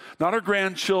children, not our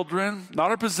grandchildren, not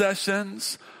our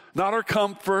possessions, not our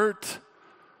comfort.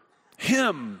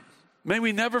 Him. May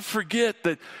we never forget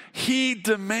that he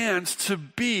demands to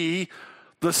be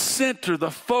the center, the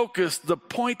focus, the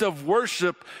point of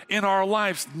worship in our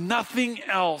lives. Nothing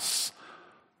else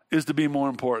is to be more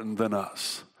important than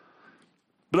us.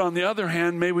 But on the other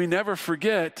hand, may we never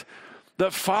forget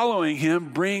that following him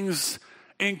brings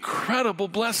incredible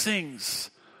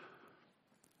blessings.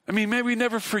 I mean, may we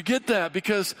never forget that,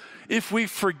 because if we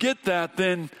forget that,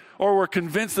 then, or we're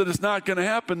convinced that it's not going to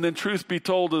happen, then truth be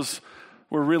told is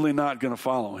we're really not going to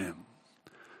follow him.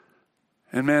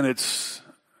 And man, it's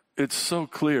so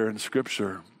clear in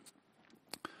Scripture.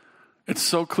 It's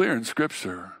so clear in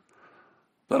Scripture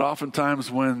that oftentimes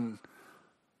when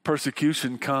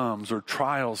persecution comes or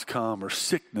trials come or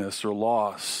sickness or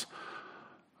loss,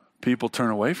 people turn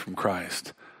away from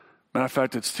Christ. Matter of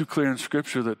fact, it's too clear in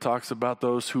Scripture that talks about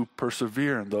those who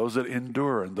persevere and those that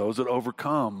endure and those that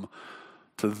overcome.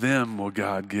 To them will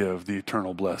God give the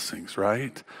eternal blessings,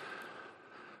 right?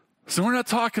 So we're not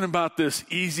talking about this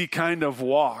easy kind of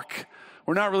walk.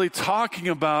 We're not really talking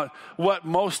about what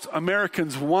most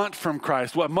Americans want from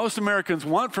Christ. What most Americans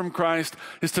want from Christ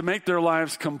is to make their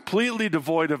lives completely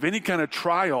devoid of any kind of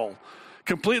trial,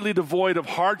 completely devoid of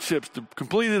hardships,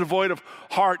 completely devoid of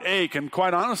heartache. And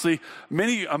quite honestly,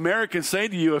 many Americans say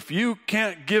to you, if you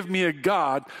can't give me a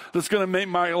God that's going to make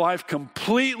my life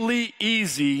completely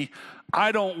easy,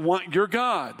 I don't want your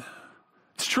God.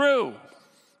 It's true.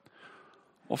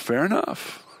 Well, fair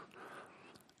enough.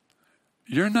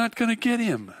 You're not going to get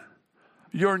him.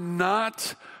 You're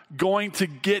not going to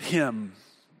get him.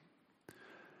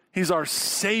 He's our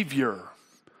Savior.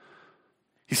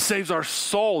 He saves our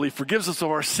soul. He forgives us of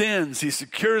our sins. He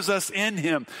secures us in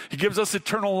him. He gives us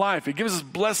eternal life. He gives us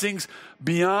blessings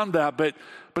beyond that. But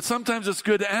sometimes it's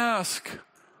good to ask,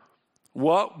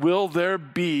 what will there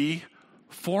be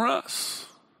for us?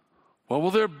 What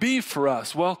will there be for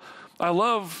us? Well, I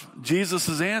love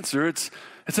Jesus' answer. It's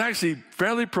actually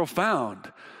fairly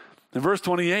profound. In verse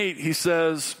 28, he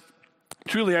says,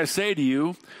 truly I say to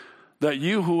you, that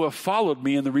you who have followed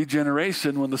me in the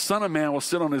regeneration, when the Son of Man will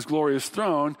sit on his glorious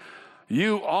throne,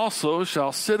 you also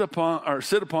shall sit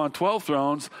upon 12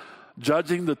 thrones,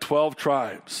 judging the 12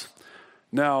 tribes.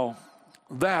 Now,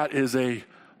 that is a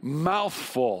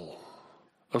mouthful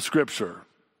of Scripture,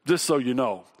 just so you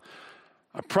know.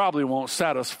 I probably won't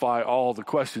satisfy all the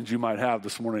questions you might have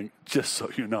this morning, just so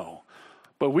you know.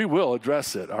 But we will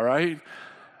address it, all right?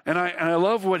 And I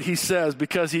love what he says,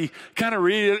 because he kind of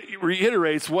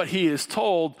reiterates what he has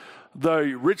told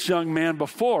the rich young man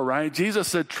before, right? Jesus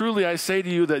said, truly I say to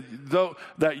you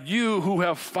that you who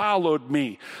have followed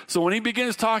me. So when he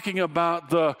begins talking about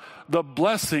the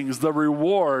blessings, the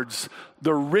rewards,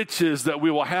 the riches that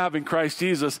we will have in Christ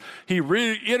Jesus, he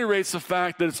reiterates the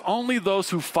fact that it's only those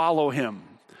who follow him,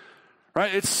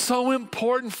 right? It's so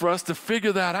important for us to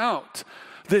figure that out.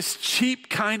 This cheap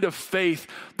kind of faith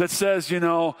that says,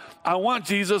 I want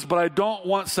Jesus, but I don't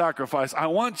want sacrifice. I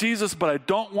want Jesus, but I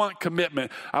don't want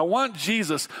commitment. I want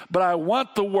Jesus, but I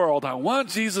want the world. I want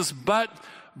Jesus, but.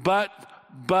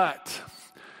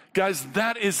 Guys,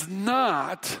 that is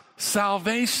not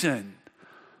salvation.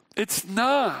 It's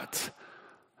not.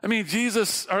 I mean,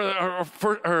 Jesus,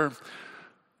 or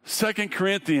 2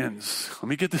 Corinthians, let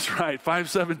me get this right,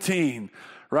 5:17,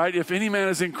 right? If any man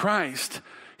is in Christ,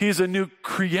 he is a new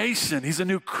creation. He's a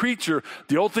new creature.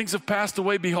 The old things have passed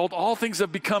away. Behold, all things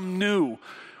have become new.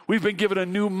 We've been given a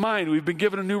new mind. We've been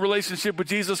given a new relationship with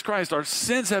Jesus Christ. Our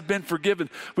sins have been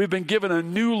forgiven. We've been given a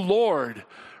new Lord.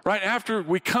 Right after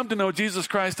we come to know Jesus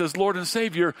Christ as Lord and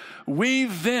Savior, we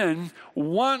then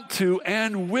want to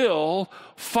and will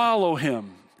follow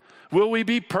him. Will we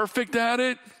be perfect at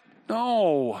it?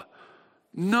 No.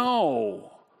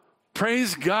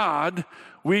 Praise God.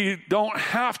 We don't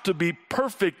have to be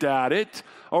perfect at it,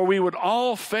 or we would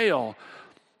all fail.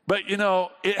 But,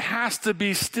 it has to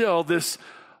be still this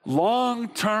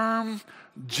long-term,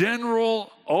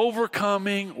 general,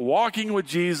 overcoming, walking with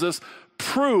Jesus,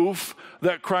 proof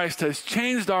that Christ has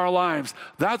changed our lives.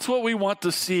 That's what we want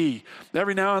to see.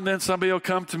 Every now and then somebody will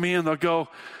come to me and they'll go,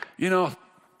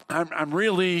 I'm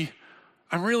really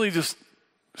just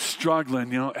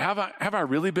struggling. Have I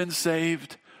really been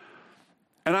saved?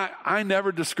 And I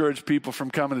never discourage people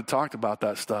from coming to talk about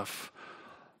that stuff,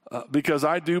 because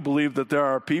I do believe that there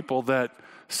are people that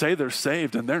say they're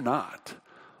saved and they're not.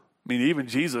 I mean, even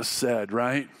Jesus said,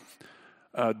 right,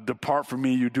 depart from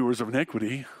me, you doers of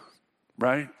iniquity,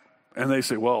 right? And they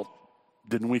say, well,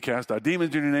 didn't we cast out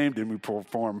demons in your name? Didn't we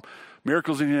perform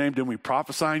miracles in your name? Didn't we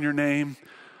prophesy in your name?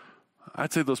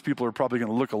 I'd say those people are probably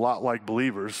going to look a lot like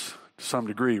believers to some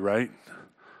degree, right?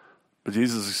 But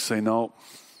Jesus is saying, no.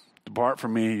 Depart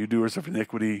from me, you doers of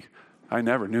iniquity. I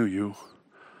never knew you.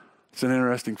 It's an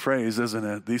interesting phrase, isn't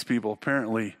it? These people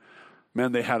apparently,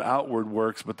 they had outward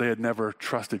works, but they had never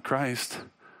trusted Christ.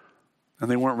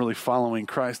 And they weren't really following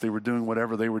Christ. They were doing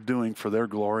whatever they were doing for their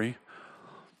glory.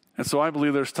 And so I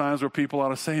believe there's times where people ought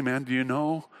to say, man, do you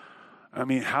know? I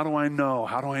mean, how do I know?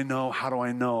 How do I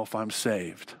know if I'm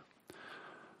saved?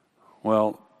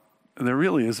 Well, there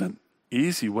really is an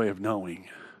easy way of knowing.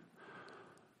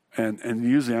 And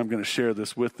usually I'm going to share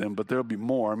this with them, but there'll be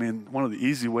more. I mean, one of the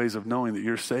easy ways of knowing that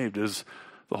you're saved is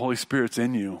the Holy Spirit's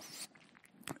in you.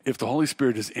 If the Holy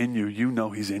Spirit is in you, you know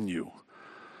he's in you.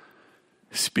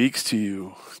 He speaks to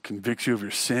you, convicts you of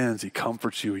your sins. He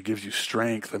comforts you. He gives you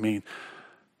strength. I mean,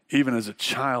 even as a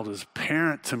child, as a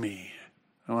parent to me,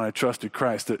 when I trusted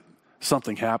Christ, that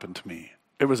something happened to me.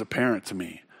 It was apparent to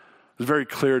me. It was very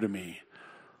clear to me.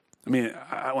 I mean,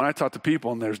 when I talk to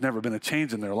people and there's never been a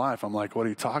change in their life, I'm like, what are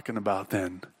you talking about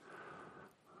then?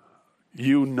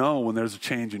 You know when there's a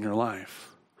change in your life.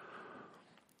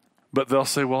 But they'll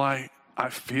say, well, I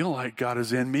feel like God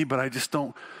is in me, but I just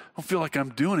don't feel like I'm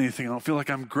doing anything. I don't feel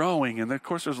like I'm growing. And of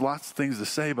course, there's lots of things to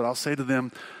say, but I'll say to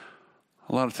them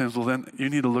a lot of times, well, then you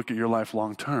need to look at your life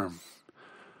long term.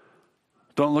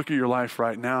 Don't look at your life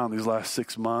right now in these last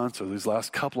 6 months or these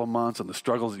last couple of months and the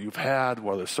struggles that you've had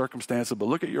or the circumstances, but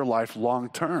look at your life long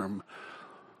term.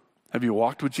 Have you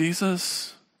walked with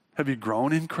Jesus? Have you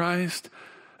grown in Christ?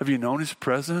 Have you known his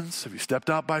presence? Have you stepped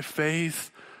out by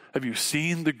faith? Have you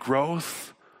seen the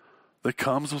growth that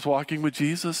comes with walking with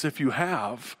Jesus? If you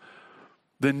have,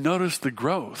 then notice the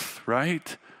growth,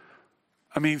 right?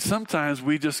 I mean, sometimes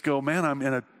we just go, man, I'm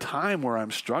in a time where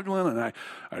I'm struggling and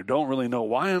I don't really know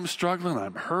why I'm struggling.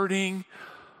 I'm hurting.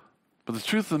 But the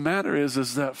truth of the matter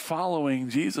is that following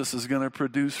Jesus is going to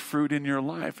produce fruit in your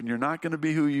life, and you're not going to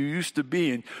be who you used to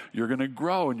be, and you're going to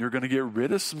grow, and you're going to get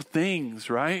rid of some things,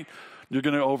 right? You're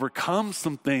going to overcome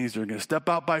some things. You're going to step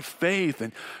out by faith,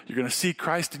 and you're going to see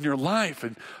Christ in your life.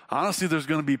 And honestly, there's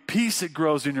going to be peace that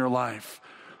grows in your life.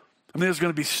 I mean, there's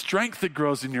going to be strength that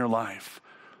grows in your life.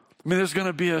 I mean, there's going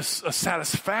to be a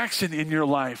satisfaction in your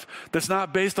life that's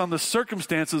not based on the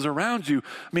circumstances around you.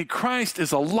 I mean, Christ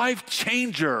is a life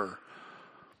changer.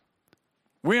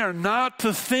 We are not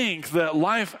to think that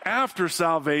life after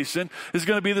salvation is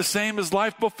going to be the same as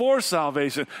life before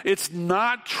salvation. It's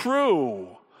not true.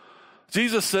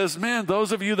 Jesus says, man,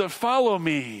 those of you that follow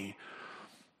me,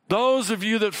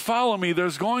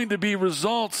 there's going to be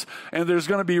results, and there's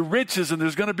going to be riches, and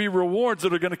there's going to be rewards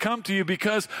that are going to come to you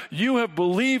because you have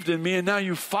believed in me and now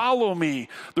you follow me.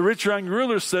 The rich young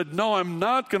ruler said, no, I'm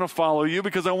not going to follow you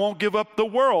because I won't give up the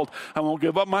world. I won't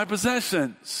give up my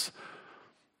possessions.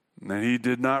 And he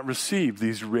did not receive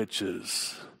these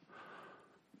riches.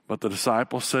 But the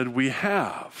disciples said, we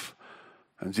have.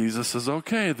 And Jesus says,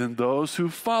 okay, then those who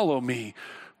follow me,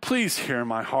 please hear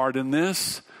my heart in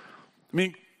this. I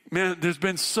mean, man, there's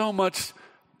been so much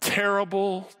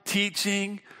terrible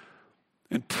teaching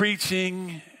and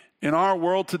preaching in our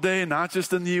world today, not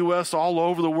just in the U.S., all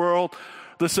over the world,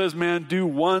 that says, man, do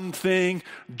one thing,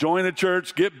 join a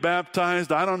church, get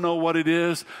baptized, I don't know what it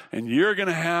is, and you're going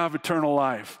to have eternal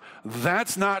life.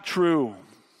 That's not true.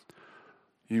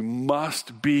 You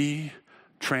must be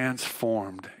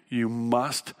transformed. You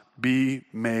must be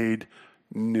made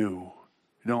new.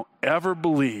 You don't ever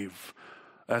believe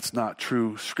that's not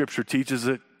true. Scripture teaches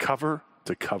it cover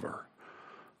to cover.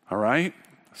 All right?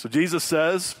 So Jesus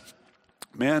says,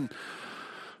 man,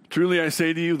 truly I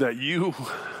say to you that you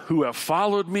who have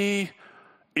followed me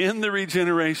in the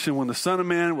regeneration, when the Son of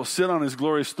Man will sit on his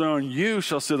glorious throne, you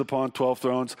shall sit upon 12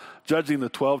 thrones, judging the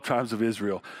 12 tribes of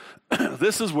Israel.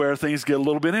 This is where things get a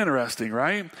little bit interesting,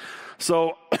 right?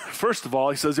 So, first of all,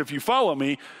 he says, if you follow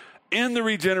me in the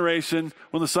regeneration,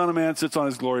 when the Son of Man sits on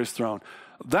his glorious throne.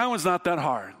 That one's not that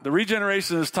hard. The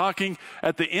regeneration is talking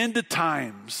at the end of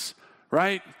times,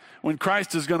 right? When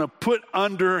Christ is going to put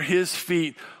under his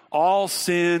feet all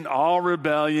sin, all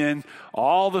rebellion,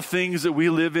 all the things that we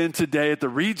live in today. At the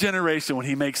regeneration, when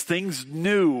he makes things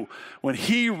new, when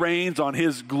he reigns on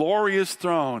his glorious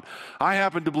throne. I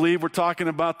happen to believe we're talking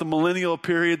about the millennial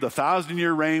period, the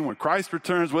 1,000-year reign, when Christ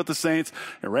returns with the saints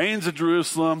and reigns in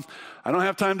Jerusalem. I don't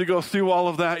have time to go through all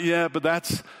of that yet, but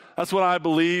that's what I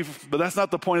believe, but that's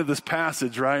not the point of this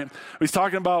passage, right? He's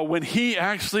talking about when he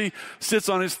actually sits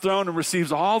on his throne and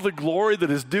receives all the glory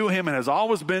that is due him and has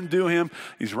always been due him.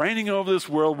 He's reigning over this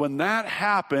world. When that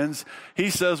happens, he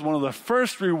says one of the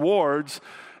first rewards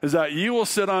is that you will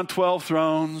sit on 12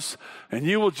 thrones and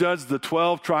you will judge the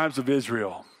 12 tribes of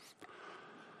Israel.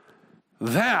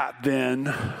 That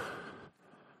then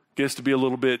gets to be a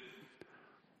little bit,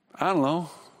 I don't know,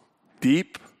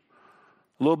 deep.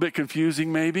 A little bit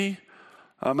confusing maybe.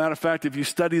 Matter of fact, if you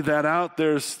study that out,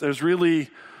 there's really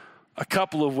a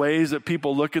couple of ways that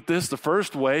people look at this. The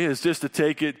first way is just to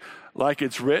take it like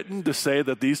it's written, to say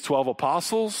that these 12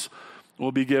 apostles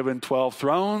will be given 12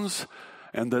 thrones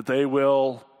and that they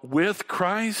will, with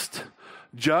Christ,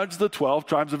 judge the 12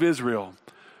 tribes of Israel.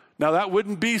 Now that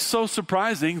wouldn't be so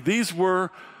surprising. These were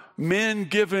men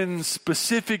given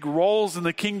specific roles in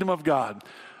the kingdom of God.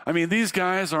 I mean, these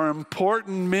guys are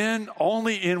important men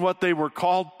only in what they were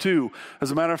called to.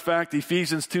 As a matter of fact,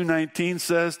 Ephesians 2:19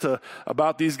 says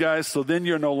about these guys, so then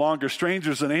you're no longer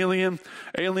strangers and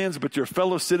aliens, but you're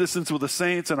fellow citizens with the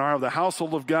saints and are of the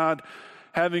household of God,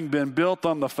 having been built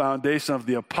on the foundation of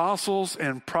the apostles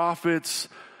and prophets,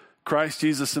 Christ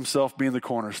Jesus himself being the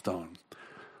cornerstone.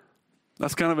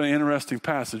 That's kind of an interesting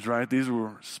passage, right? These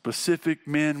were specific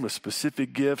men with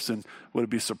specific gifts, and would it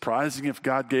be surprising if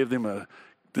God gave them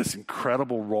this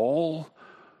incredible role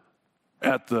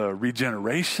at the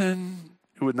regeneration?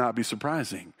 It would not be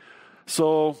surprising.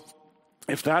 So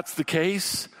if that's the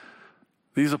case,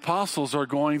 these apostles are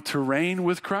going to reign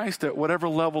with Christ at whatever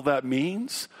level that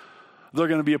means. They're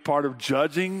going to be a part of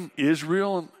judging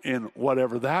Israel in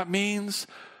whatever that means.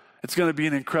 It's going to be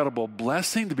an incredible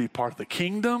blessing to be part of the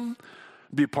kingdom,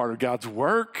 be a part of God's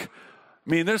work. I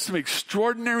mean, there's some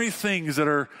extraordinary things that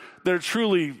are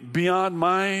truly beyond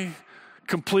my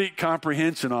complete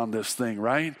comprehension on this thing,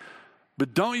 right?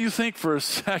 But don't you think for a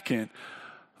second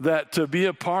that to be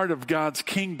a part of God's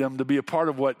kingdom, to be a part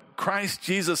of what Christ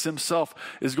Jesus himself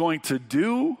is going to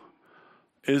do,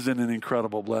 isn't an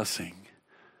incredible blessing?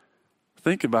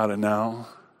 Think about it now.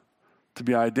 To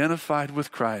be identified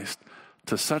with Christ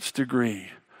to such degree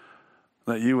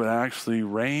that you would actually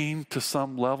reign to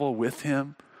some level with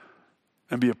him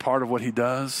and be a part of what he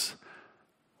does,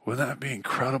 wouldn't that be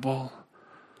incredible?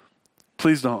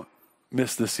 Please don't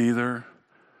miss this either.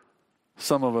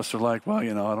 Some of us are like, well, I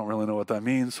don't really know what that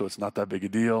means, so it's not that big a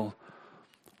deal.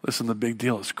 Listen, the big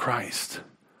deal is Christ.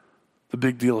 The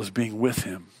big deal is being with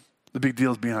him. The big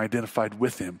deal is being identified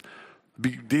with him. The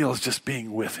big deal is just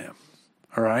being with him.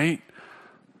 All right?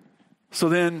 So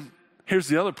then, here's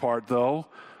the other part, though.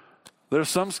 There are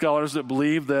some scholars that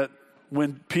believe that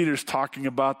when Peter's talking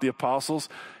about the apostles,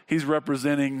 he's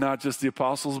representing not just the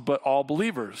apostles, but all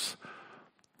believers.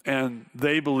 And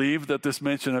they believe that this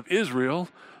mention of Israel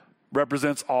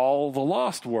represents all the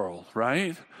lost world,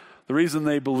 right? The reason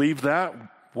they believe that,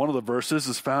 one of the verses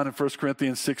is found in 1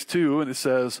 Corinthians 6:2, and it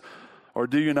says, or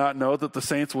do you not know that the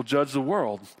saints will judge the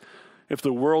world? If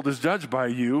the world is judged by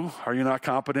you, are you not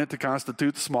competent to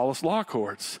constitute the smallest law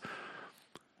courts?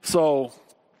 So,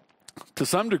 to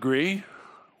some degree,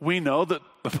 we know that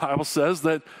the Bible says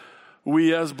that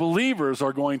we as believers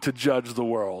are going to judge the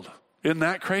world. Isn't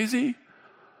that crazy?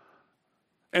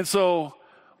 And so,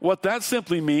 what that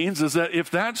simply means is that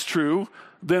if that's true,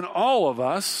 then all of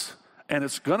us, and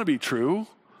it's going to be true,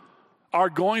 are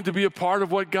going to be a part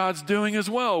of what God's doing as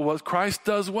well, what Christ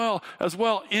does as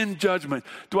well in judgment.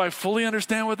 Do I fully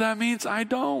understand what that means? I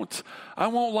don't. I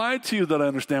won't lie to you that I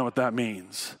understand what that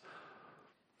means.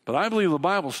 But I believe the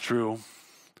Bible's true.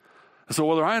 And so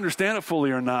whether I understand it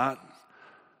fully or not,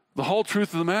 the whole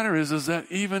truth of the matter is that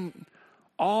even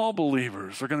all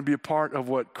believers are going to be a part of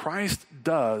what Christ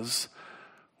does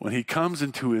when he comes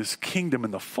into his kingdom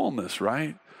in the fullness,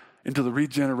 right? Into the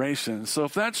regeneration. So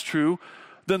if that's true,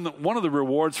 then one of the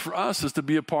rewards for us is to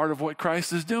be a part of what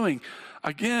Christ is doing.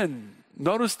 Again,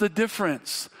 notice the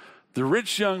difference. The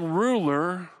rich young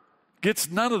ruler gets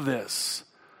none of this.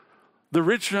 The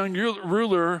rich young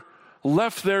ruler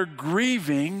left there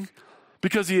grieving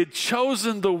because he had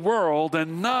chosen the world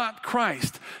and not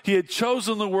Christ. He had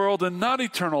chosen the world and not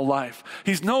eternal life.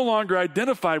 He's no longer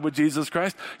identified with Jesus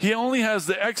Christ. He only has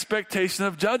the expectation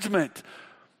of judgment.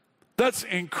 That's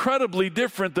incredibly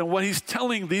different than what he's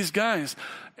telling these guys.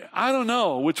 I don't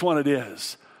know which one it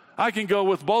is. I can go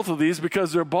with both of these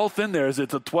because they're both in there. Is it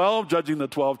the 12 judging the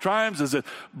 12 tribes? Is it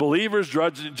believers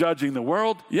judging the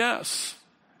world? Yes.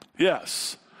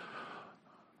 Yes.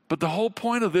 But the whole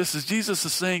point of this is Jesus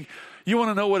is saying, you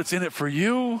want to know what's in it for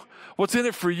you? What's in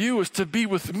it for you is to be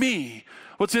with me.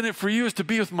 What's in it for you is to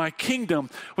be with my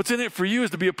kingdom. What's in it for you is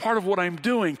to be a part of what I'm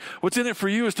doing. What's in it for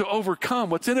you is to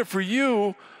overcome. What's in it for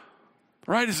you,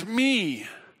 right, is me.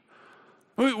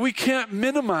 We can't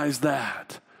minimize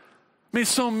that. I mean,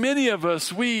 so many of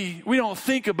us, we don't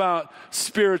think about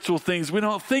spiritual things. We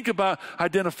don't think about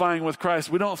identifying with Christ.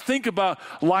 We don't think about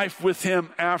life with him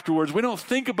afterwards. We don't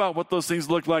think about what those things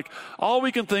look like. All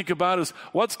we can think about is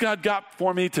what's God got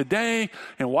for me today,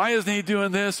 and why isn't he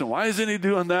doing this, and why isn't he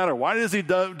doing that, or why does he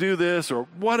do this, or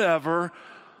whatever.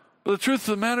 But the truth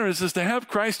of the matter is to have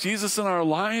Christ Jesus in our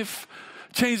life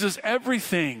changes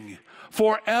everything.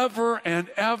 Forever and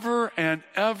ever and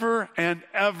ever and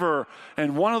ever.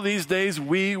 And one of these days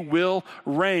we will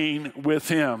reign with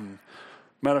him.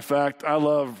 Matter of fact, I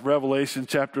love Revelation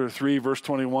chapter 3, verse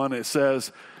 21. It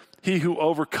says, he who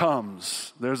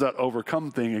overcomes, there's that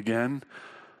overcome thing again,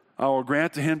 I will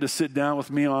grant to him to sit down with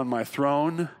me on my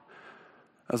throne,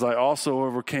 as I also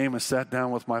overcame and sat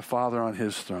down with my Father on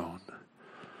his throne.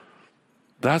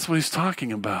 That's what he's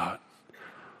talking about.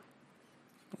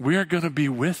 We're going to be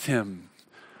with him.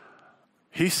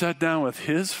 He sat down with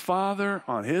his Father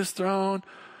on his throne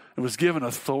and was given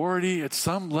authority at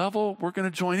some level. We're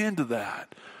going to join into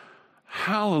that.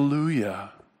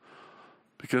 Hallelujah.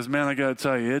 Because, man, I got to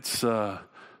tell you, it's a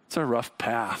rough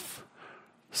path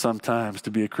sometimes to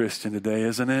be a Christian today,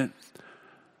 isn't it?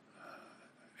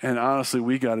 And honestly,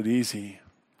 we got it easy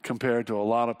compared to a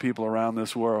lot of people around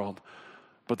this world.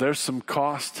 But there's some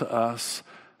cost to us,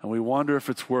 and we wonder if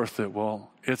it's worth it. Well,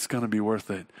 it's going to be worth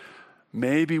it.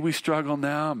 Maybe we struggle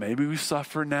now. Maybe we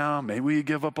suffer now. Maybe we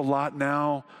give up a lot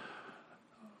now.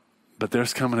 But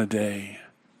there's coming a day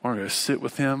where we're going to sit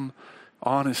with him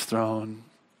on his throne,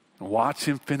 watch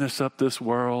him finish up this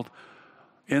world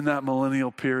in that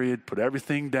millennial period, put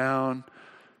everything down,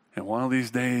 and one of these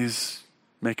days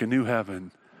make a new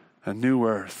heaven, a new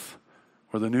earth,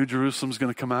 where the new Jerusalem's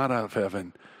going to come out of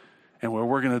heaven, and where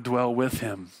we're going to dwell with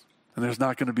him. And there's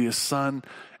not going to be a sun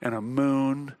and a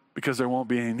moon because there won't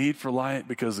be any need for light,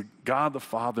 because God the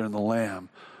Father and the Lamb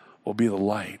will be the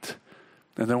light.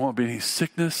 And there won't be any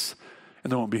sickness,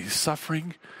 and there won't be any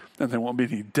suffering, and there won't be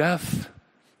any death.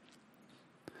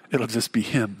 It'll just be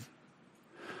him.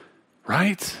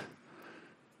 Right?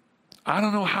 I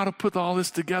don't know how to put all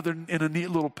this together in a neat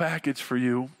little package for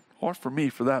you, or for me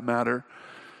for that matter,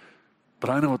 but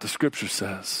I know what the scripture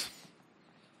says.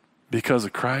 Because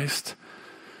of Christ,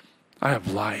 I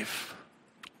have life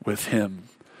with him.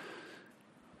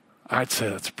 I'd say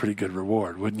that's a pretty good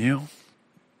reward, wouldn't you?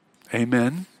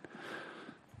 Amen.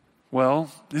 Well,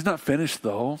 he's not finished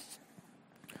though.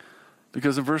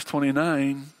 Because in verse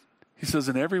 29, he says,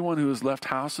 and everyone who has left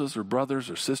houses or brothers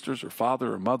or sisters or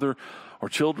father or mother or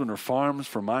children or farms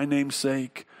for my name's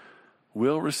sake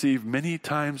will receive many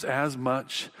times as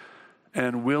much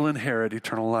and will inherit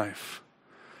eternal life.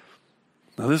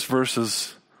 Now, this verse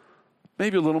is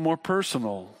maybe a little more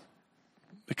personal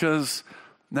because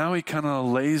now he kind of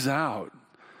lays out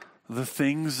the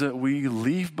things that we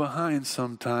leave behind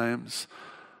sometimes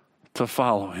to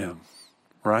follow him,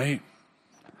 right?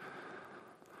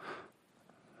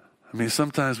 I mean,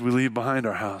 sometimes we leave behind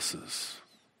our houses.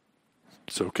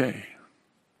 It's okay.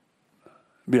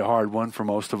 It'd be a hard one for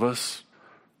most of us.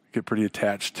 Get pretty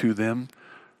attached to them.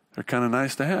 They're kind of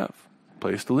nice to have.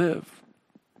 Place to live.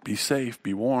 Be safe,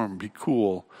 be warm, be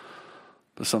cool.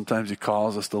 But sometimes he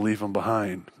calls us to leave them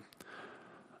behind.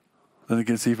 Then it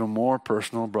gets even more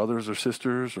personal. Brothers or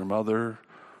sisters or mother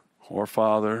or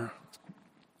father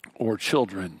or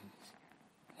children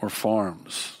or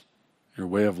farms, your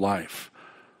way of life,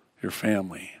 your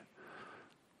family.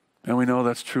 And we know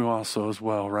that's true also as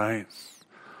well, right?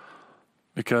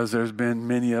 Because there's been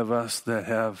many of us that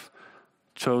have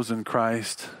chosen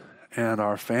Christ and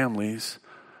our families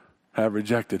have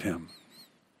rejected him.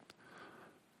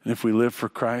 And if we live for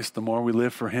Christ, the more we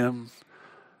live for him,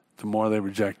 the more they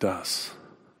reject us.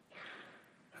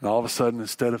 And all of a sudden,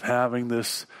 instead of having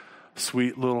this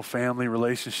sweet little family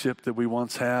relationship that we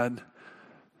once had,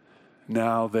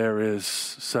 now there is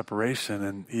separation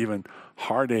and even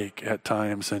heartache at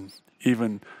times and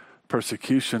even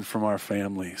persecution from our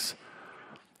families.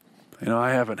 You know,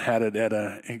 I haven't had it at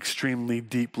an extremely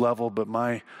deep level, but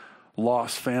my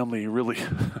lost family really,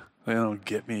 they don't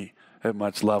get me at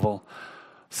much level.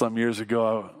 Some years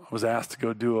ago, I was asked to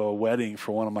go do a wedding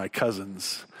for one of my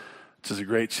cousins, which is a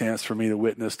great chance for me to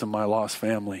witness to my lost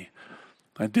family.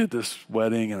 I did this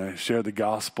wedding and I shared the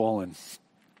gospel and,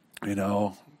 you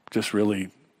know, just really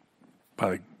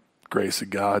by the grace of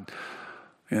God,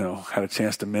 you know, had a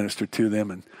chance to minister to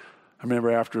them. And I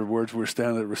remember afterwards we were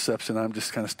standing at the reception. I'm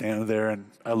just kind of standing there and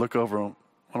I look over one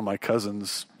of my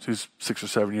cousins who's 6 or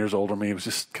 7 years older than me was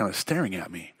just kind of staring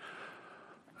at me.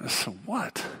 I said,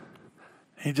 "What?"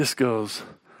 He just goes,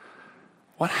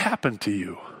 "What happened to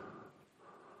you?"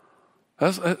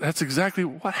 That's exactly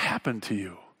what happened to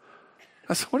you.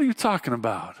 I said, "What are you talking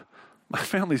about? My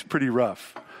family's pretty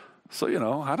rough. So, you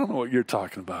know, I don't know what you're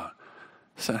talking about."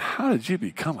 I said, "How did you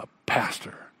become a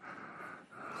pastor?"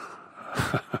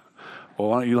 Well,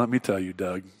 why don't you let me tell you,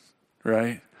 Doug,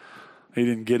 right? He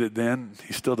didn't get it then.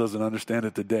 He still doesn't understand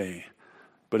it today.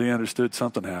 But he understood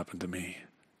something happened to me.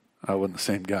 I wasn't the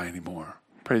same guy anymore.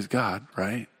 Praise God,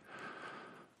 right?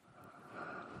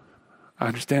 I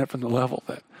understand it from the level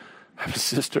that I have a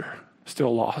sister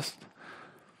still lost,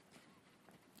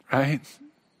 right?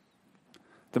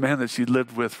 The man that she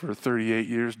lived with for 38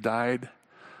 years died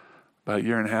about a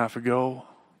year and a half ago,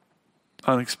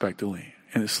 unexpectedly,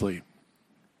 in his sleep.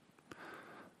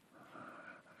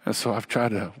 And so I've tried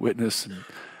to witness and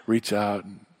reach out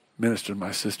and minister to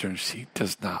my sister, and she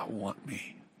does not want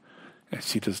me. And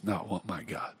she does not want my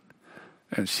God.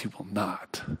 And she will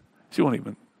not. She won't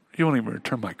even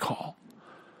return my call.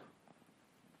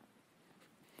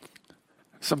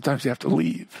 Sometimes you have to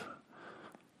leave.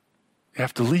 You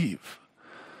have to leave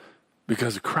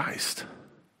because of Christ.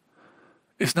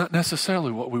 It's not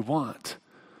necessarily what we want,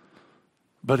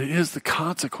 but it is the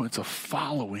consequence of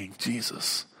following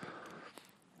Jesus.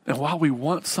 And while we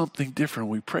want something different,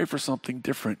 we pray for something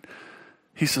different,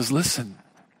 he says, "Listen,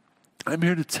 I'm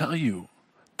here to tell you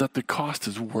that the cost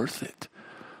is worth it.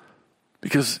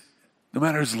 Because no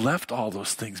matter who's left all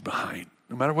those things behind,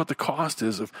 no matter what the cost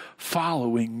is of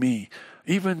following me,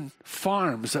 even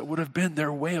farms that would have been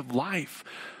their way of life,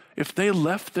 if they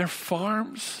left their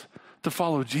farms to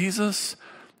follow Jesus,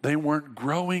 they weren't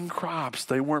growing crops,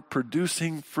 they weren't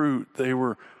producing fruit, they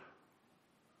were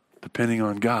depending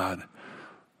on God.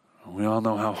 We all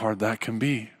know how hard that can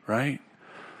be, right?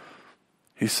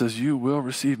 He says, you will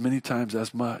receive many times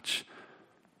as much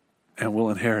and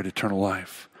will inherit eternal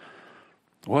life.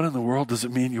 What in the world does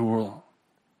it mean you will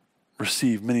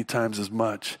receive many times as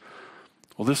much?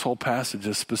 Well, this whole passage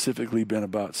has specifically been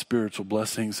about spiritual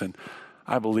blessings, and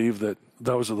I believe that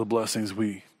those are the blessings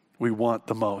we want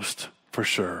the most, for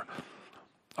sure.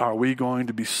 Are we going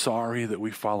to be sorry that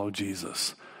we follow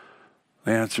Jesus?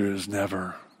 The answer is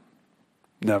never,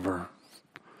 never,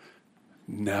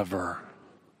 never.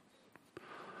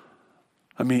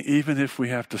 I mean, even if we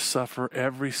have to suffer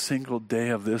every single day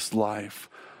of this life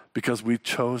because we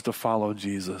chose to follow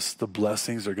Jesus, the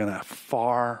blessings are going to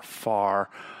far, far,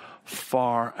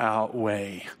 far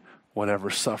outweigh whatever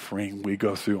suffering we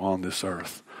go through on this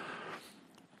earth.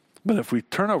 But if we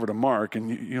turn over to Mark, and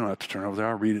you don't have to turn over there,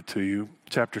 I'll read it to you.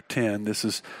 Chapter 10, this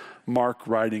is Mark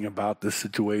writing about this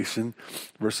situation,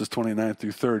 verses 29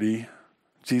 through 30.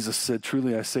 Jesus said,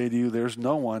 truly I say to you, there's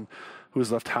no one who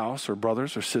has left house or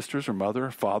brothers or sisters or mother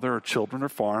or father or children or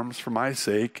farms for my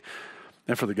sake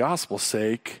and for the gospel's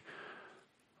sake,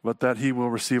 but that he will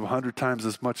receive 100 times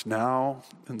as much now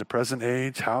in the present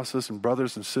age, houses and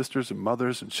brothers and sisters and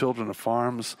mothers and children of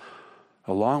farms,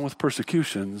 along with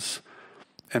persecutions,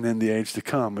 and in the age to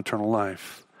come, eternal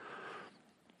life.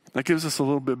 That gives us a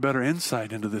little bit better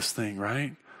insight into this thing,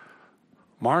 right?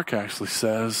 Mark actually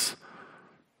says,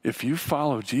 if you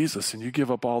follow Jesus and you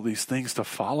give up all these things to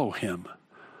follow him,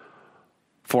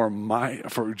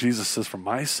 Jesus says, for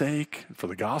my sake, for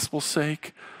the gospel's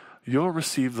sake, you'll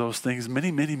receive those things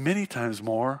many, many, many times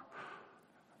more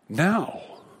now.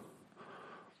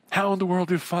 How in the world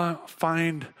do you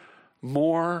find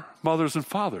more mothers and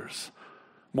fathers,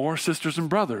 more sisters and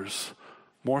brothers,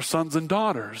 more sons and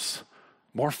daughters,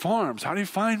 more farms? How do you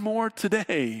find more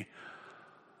today?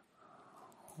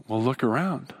 Well, look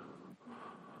around.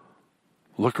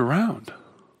 Look around.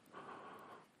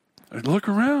 Look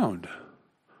around.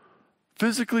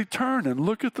 Physically turn and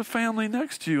look at the family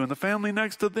next to you and the family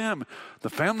next to them, the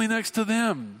family next to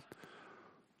them.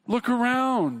 Look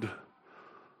around.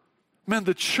 Man,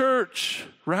 the church,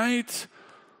 right,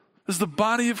 is the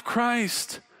body of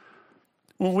Christ.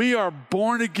 When we are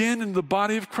born again in the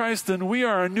body of Christ, then we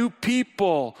are a new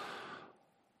people.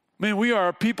 Man, we are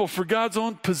a people for God's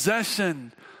own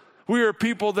possession. We are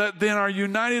people that then are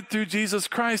united through Jesus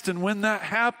Christ. And when that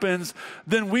happens,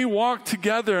 then we walk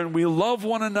together and we love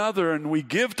one another and we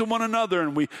give to one another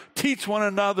and we teach one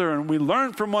another and we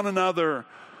learn from one another.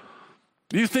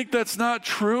 Do you think that's not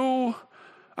true?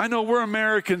 I know we're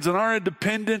Americans and our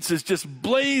independence is just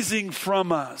blazing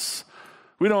from us.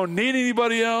 We don't need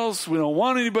anybody else. We don't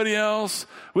want anybody else.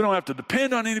 We don't have to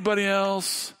depend on anybody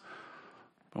else.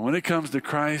 But when it comes to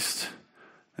Christ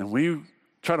and we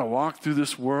try to walk through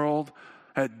this world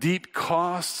at deep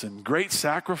costs and great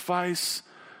sacrifice,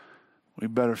 we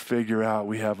better figure out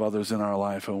we have others in our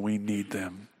life and we need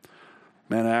them.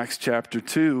 Man, Acts chapter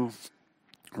 2,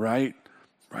 right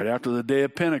after the day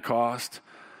of Pentecost,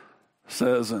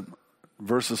 says in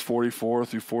verses 44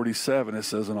 through 47, it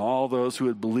says, and all those who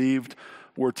had believed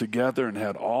were together and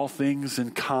had all things in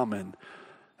common.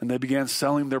 And they began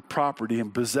selling their property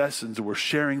and possessions and were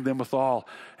sharing them with all,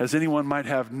 as anyone might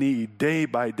have need. Day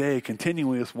by day,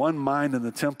 continually with one mind in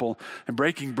the temple, and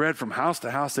breaking bread from house to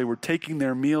house, they were taking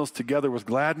their meals together with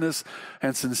gladness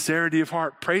and sincerity of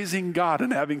heart, praising God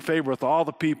and having favor with all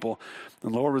the people.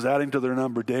 And the Lord was adding to their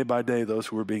number day by day those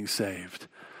who were being saved.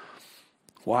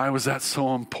 Why was that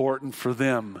so important for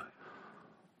them?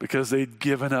 Because they'd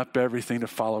given up everything to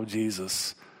follow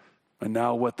Jesus. And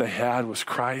now what they had was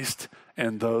Christ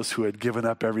and those who had given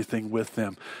up everything with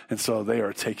them. And so they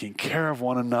are taking care of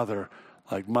one another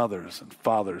like mothers and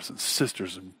fathers and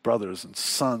sisters and brothers and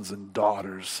sons and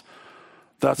daughters.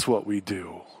 That's what we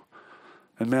do.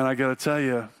 And man, I got to tell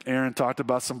you, Aaron talked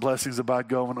about some blessings about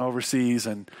going overseas,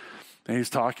 and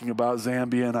he's talking about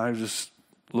Zambia, and I was just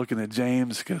looking at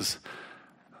James because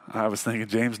I was thinking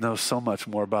James knows so much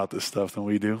more about this stuff than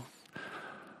we do.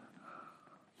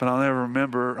 But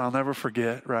I'll never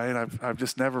forget, right? I've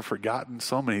just never forgotten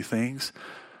so many things.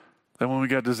 That when we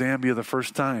got to Zambia the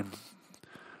first time,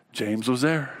 James was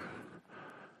there.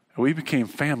 And we became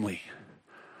family.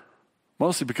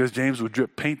 Mostly because James would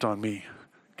drip paint on me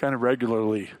kind of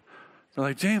regularly. They're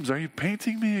like, James, are you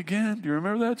painting me again? Do you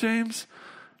remember that, James?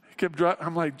 He kept dropping.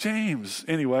 I'm like, James.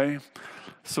 Anyway,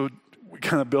 so we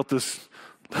kind of built this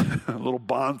little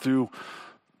bond through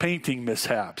painting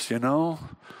mishaps, you know?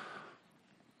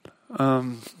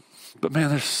 But man,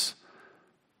 there's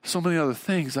so many other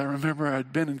things. I remember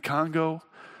I'd been in Congo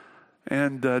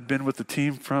and I'd been with the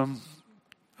team from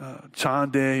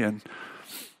Chande and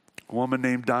a woman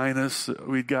named Dinus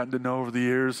we'd gotten to know over the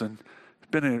years, and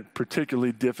it's been a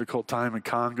particularly difficult time in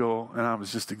Congo, and I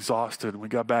was just exhausted. And we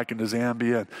got back into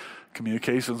Zambia and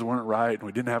communications weren't right and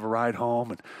we didn't have a ride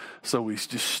home, and so we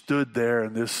just stood there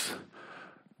in this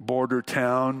border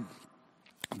town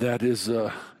that is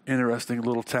interesting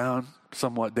little town,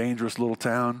 somewhat dangerous little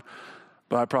town,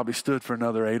 but I probably stood for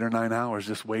another 8 or 9 hours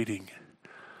just waiting.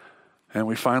 And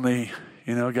we finally,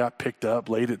 got picked up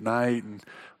late at night, and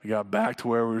we got back to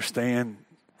where we were staying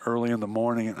early in the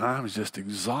morning, and I was just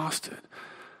exhausted.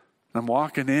 And I'm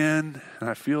walking in, and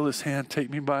I feel this hand take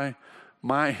me by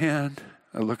my hand.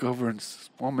 I look over, and it's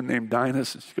a woman named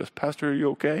Dinus, and she goes, Pastor, are you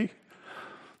okay?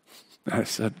 And I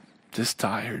said, just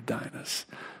tired, Dinus.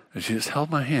 And she just held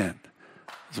my hand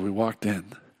as we walked in,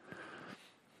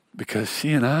 because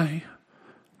she and I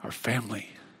are family.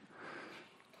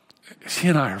 She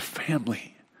and I are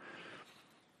family.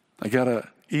 I got an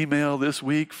email this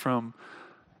week from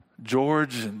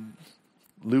George and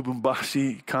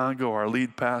Lubumbashi, Congo, our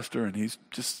lead pastor, and he's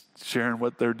just sharing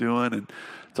what they're doing. And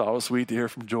it's always sweet to hear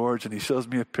from George. And he shows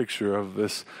me a picture of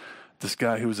this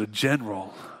guy who was a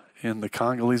general in the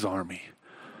Congolese army.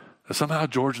 And somehow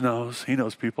George knows. He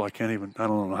knows people I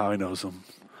don't know how he knows them.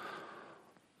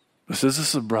 He says, this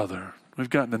is a brother. We've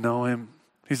gotten to know him.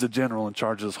 He's a general in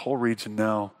charge of this whole region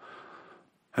now.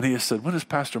 And he has said, when is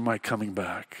Pastor Mike coming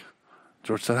back?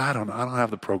 George said, I don't know. I don't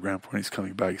have the program for when he's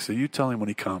coming back. He said, you tell him when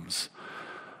he comes.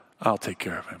 I'll take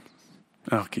care of him.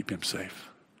 I'll keep him safe.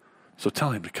 So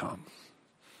tell him to come.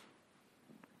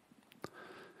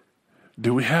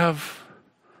 Do we have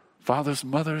fathers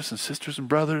and mothers and sisters and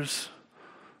brothers,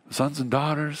 sons and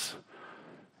daughters?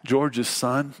 George's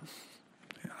son,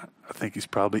 I think he's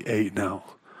probably 8 now.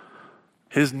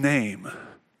 His name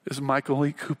is Michael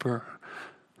Lee Cooper.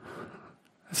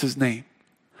 That's his name.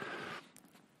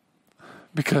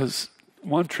 Because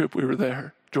one trip we were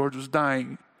there, George was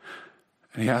dying,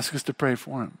 and he asked us to pray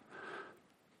for him.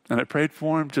 And I prayed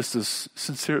for him just as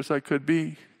sincere as I could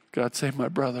be. God, save my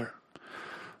brother.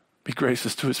 Be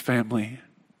gracious to his family.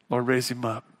 Lord, raise him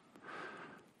up.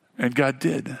 And God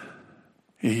did.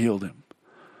 He healed him.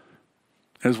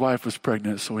 His wife was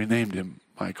pregnant, so we named him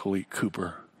Michael Lee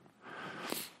Cooper.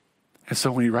 And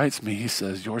so when he writes me, he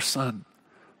says, your son,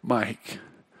 Mike,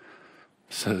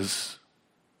 says,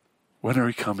 when are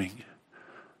you coming?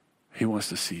 He wants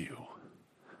to see you.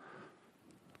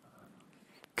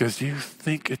 Because you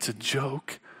think it's a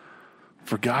joke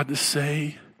for God to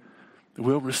say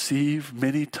we'll receive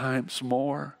many times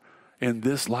more in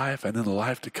this life and in the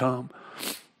life to come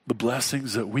the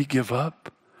blessings that we give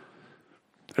up?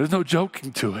 There's no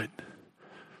joking to it.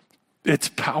 It's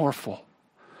powerful.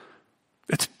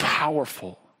 It's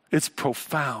powerful. It's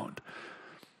profound.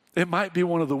 It might be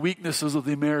one of the weaknesses of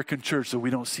the American church that we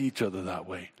don't see each other that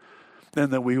way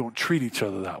and that we don't treat each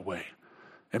other that way.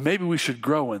 And maybe we should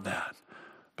grow in that.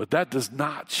 But that does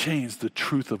not change the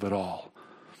truth of it all.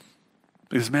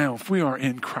 Because, man, if we are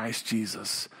in Christ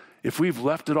Jesus, if we've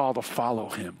left it all to follow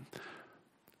him,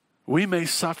 we may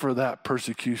suffer that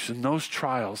persecution, those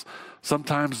trials,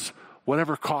 sometimes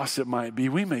whatever cost it might be,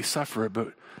 we may suffer it,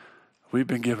 but we've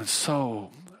been given so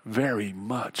very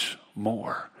much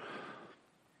more.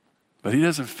 But he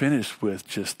doesn't finish with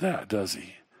just that, does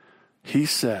he? He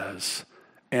says,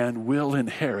 and will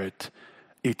inherit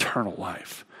eternal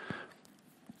life.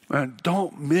 And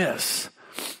don't miss,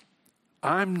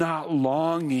 I'm not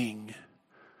longing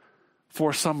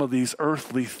for some of these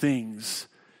earthly things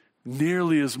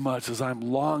nearly as much as I'm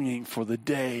longing for the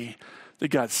day that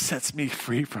God sets me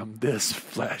free from this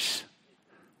flesh.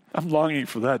 I'm longing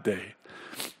for that day.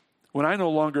 When I no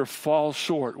longer fall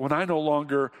short, when I no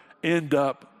longer end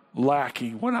up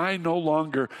lacking, when I no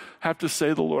longer have to say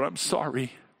to the Lord, I'm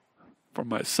sorry for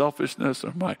my selfishness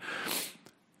or my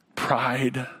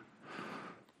pride.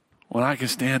 When I can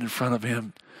stand in front of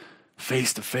him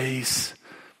face to face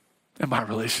and my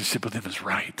relationship with him is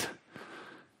right.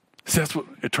 See, that's what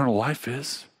eternal life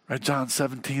is, right? John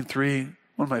 17:3,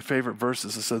 one of my favorite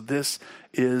verses, it said, this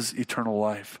is eternal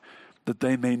life, that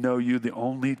they may know you, the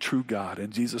only true God,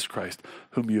 and Jesus Christ,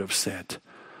 whom you have sent.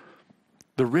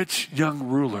 The rich young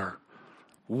ruler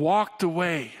walked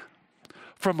away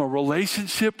from a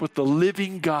relationship with the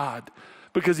living God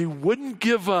because he wouldn't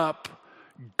give up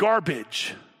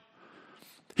garbage.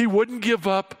 He wouldn't give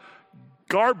up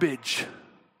garbage.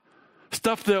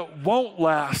 Stuff that won't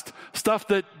last, stuff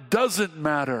that doesn't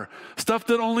matter, stuff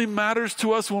that only matters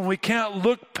to us when we can't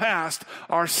look past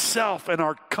ourself and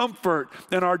our comfort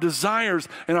and our desires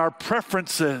and our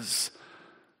preferences.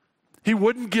 He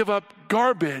wouldn't give up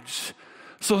garbage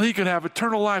so he could have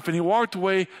eternal life. And he walked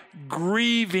away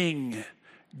grieved,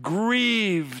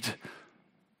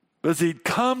 because he'd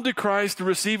come to Christ to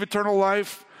receive eternal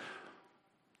life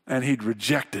and he'd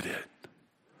rejected it.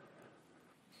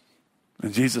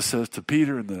 And Jesus says to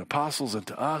Peter and the apostles and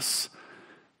to us,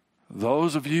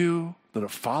 those of you that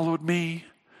have followed me,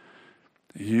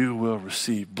 you will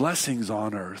receive blessings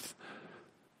on earth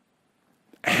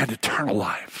and eternal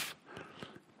life.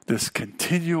 This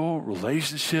continual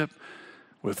relationship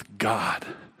with God.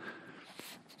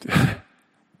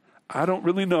 I don't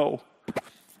really know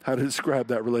how to describe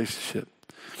that relationship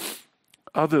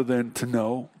other than to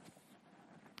know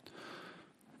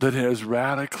that it has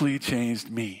radically changed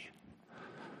me.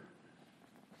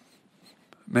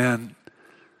 Man,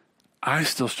 I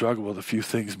still struggle with a few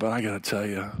things, but I got to tell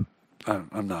you,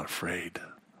 I'm not afraid.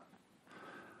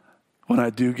 When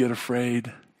I do get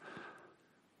afraid,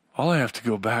 all I have to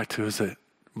go back to is that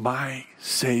my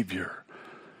Savior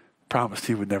promised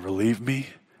he would never leave me.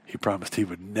 He promised he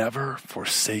would never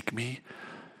forsake me.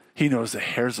 He knows the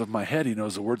hairs of my head. He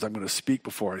knows the words I'm going to speak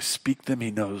before I speak them.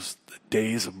 He knows the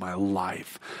days of my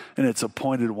life. And it's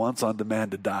appointed once on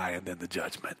demand to die and then the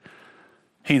judgment.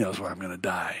 He knows where I'm going to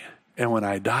die. And when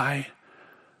I die,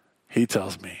 he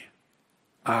tells me,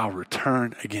 I'll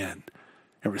return again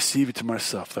and receive it to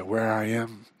myself, that where I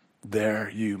am,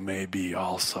 there you may be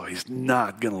also. He's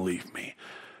not going to leave me.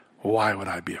 Why would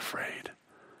I be afraid?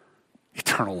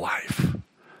 Eternal life.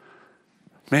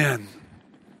 Man,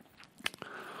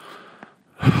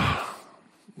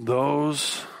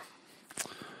 those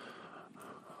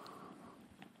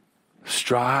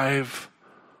strive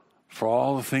for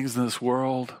all the things in this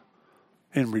world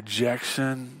in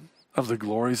rejection of the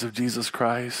glories of Jesus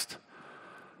Christ.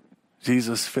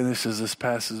 Jesus finishes this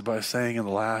passage by saying, and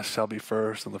the last shall be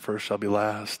first, and the first shall be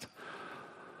last.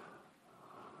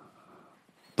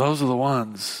 Those are the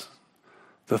ones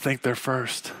that think they're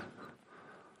first.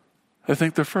 They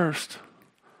think they're first.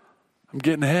 I'm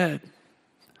getting ahead.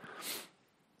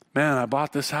 Man, I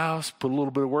bought this house, put a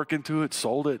little bit of work into it,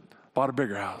 sold it, bought a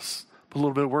bigger house. Put a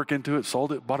little bit of work into it,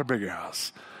 sold it, bought a bigger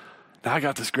house. Now I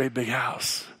got this great big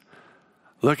house.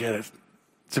 Look at it.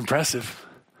 It's impressive.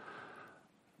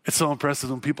 It's so impressive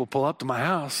when people pull up to my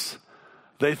house,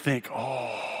 they think,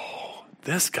 oh,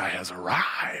 this guy has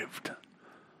arrived.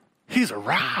 He's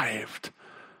arrived.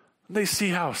 They see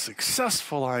how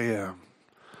successful I am.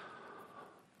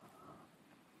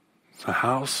 The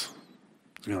house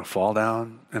is going to fall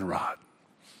down and rot.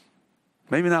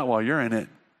 Maybe not while you're in it,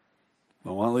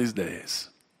 but one of these days,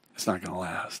 it's not going to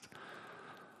last.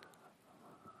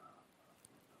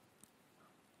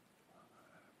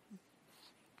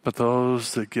 But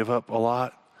those that give up a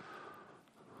lot,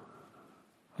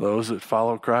 those that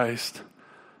follow Christ,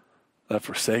 that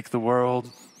forsake the world,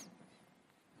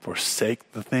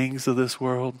 forsake the things of this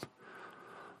world,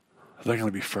 they're going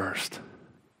to be first.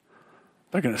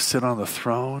 They're going to sit on the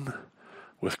throne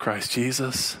with Christ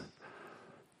Jesus.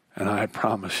 And I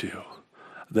promise you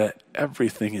that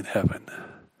everything in heaven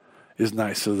is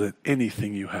nicer than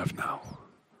anything you have now.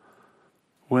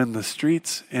 When the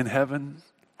streets in heaven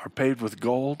are paved with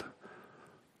gold,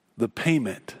 the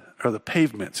pavement,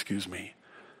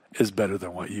 is better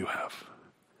than what you have.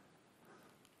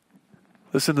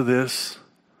 Listen to this,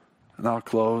 and I'll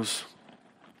close.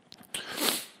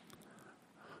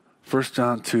 1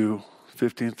 John 2,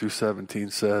 15 through 17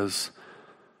 says,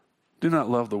 do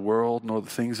not love the world nor the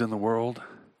things in the world.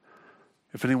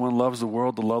 If anyone loves the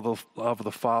world, the love of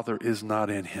the Father is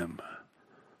not in him.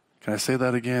 Can I say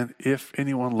that again? If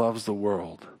anyone loves the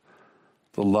world,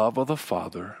 the love of the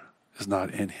Father is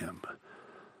not in him.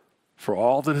 For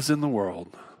all that is in the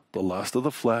world, the lust of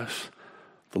the flesh,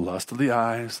 the lust of the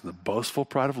eyes, and the boastful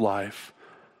pride of life,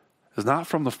 is not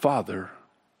from the Father,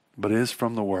 but is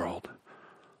from the world.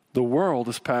 The world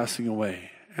is passing away,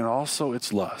 and also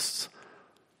its lusts.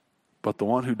 But the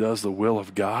one who does the will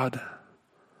of God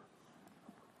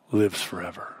lives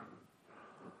forever.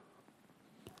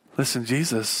 Listen,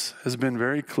 Jesus has been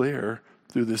very clear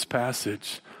through this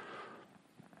passage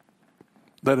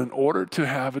that in order to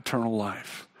have eternal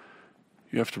life,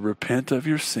 you have to repent of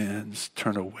your sins,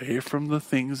 turn away from the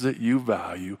things that you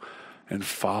value, and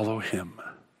follow him.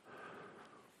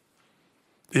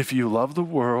 If you love the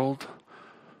world,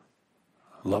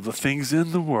 love the things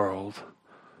in the world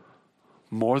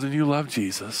more than you love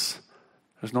Jesus,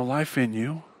 there's no life in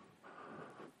you.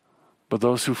 But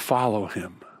those who follow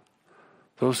him,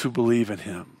 those who believe in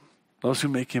him, those who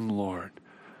make him Lord,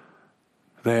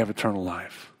 they have eternal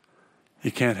life.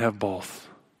 You can't have both.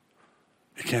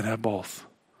 You can't have both.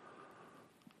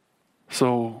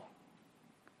 So,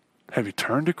 have you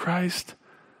turned to Christ?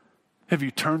 Have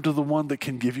you turned to the one that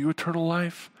can give you eternal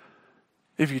life?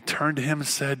 Have you turned to him and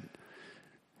said,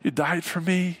 you died for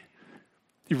me,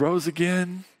 you rose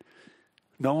again,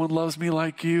 no one loves me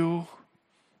like you,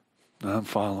 I'm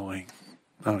following.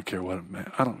 I don't care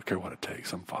what it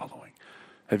takes, I'm following.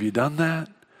 Have you done that?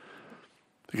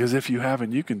 Because if you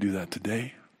haven't, you can do that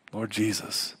today. Lord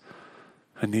Jesus,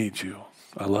 I need you.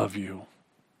 I love you.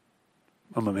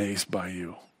 I'm amazed by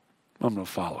you. I'm going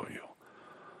to follow you.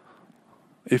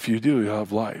 If you do, you'll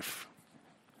have life.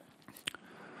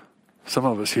 Some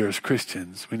of us here as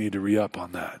Christians, we need to re-up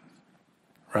on that,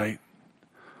 right?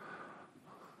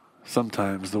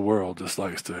 Sometimes the world just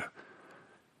likes to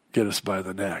get us by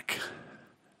the neck,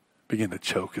 begin to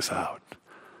choke us out.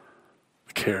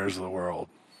 The cares of the world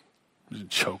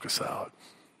choke us out.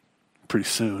 Pretty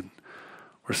soon,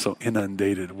 we're so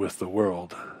inundated with the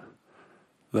world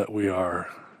that we are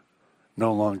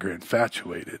no longer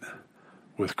infatuated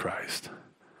with Christ.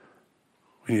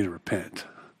 We need to repent,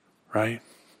 right?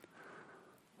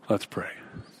 Let's pray.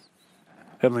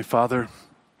 Heavenly Father,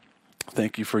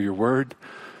 Thank you for your word.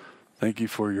 Thank you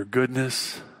for your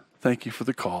goodness. Thank you for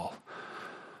the call.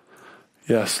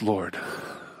 Yes, Lord,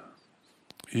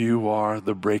 you are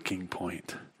the breaking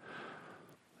point.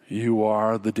 You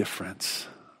are the difference.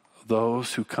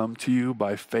 Those who come to you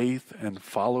by faith and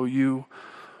follow you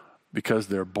because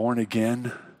they're born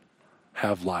again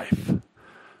have life.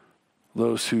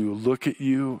 Those who look at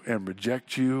you and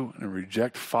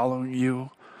reject following you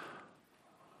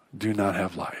do not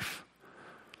have life.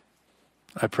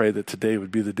 I pray that today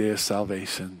would be the day of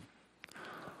salvation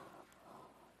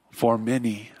for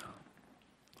many,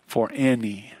 for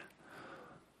any,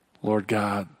 Lord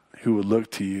God, who would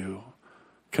look to you,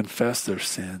 confess their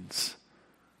sins,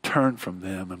 turn from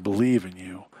them and believe in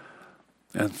you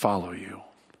and follow you.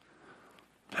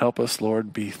 Help us,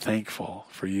 Lord, be thankful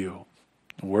for you,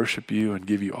 worship you and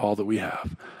give you all that we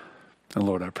have. And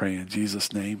Lord, I pray in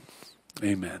Jesus' name,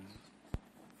 amen.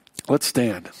 Let's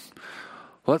stand.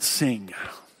 Let's sing.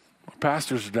 Our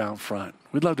pastors are down front.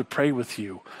 We'd love to pray with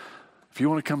you. If you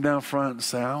want to come down front and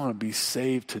say, I want to be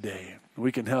saved today,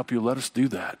 we can help you. Let us do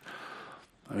that.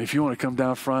 I mean, if you want to come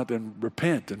down front and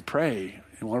repent and pray,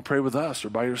 you want to pray with us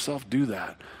or by yourself, do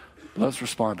that. Let's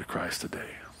respond to Christ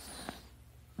today.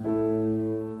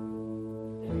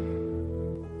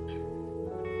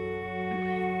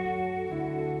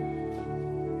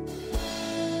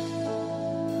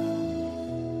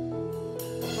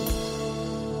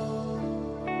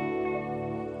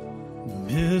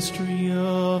 Mystery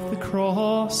of the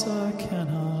cross I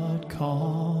cannot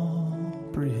comprehend.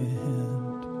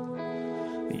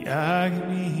 The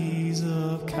agonies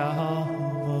of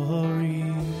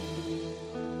Calvary.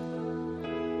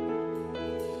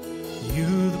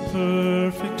 You, the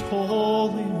perfect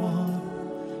Holy One,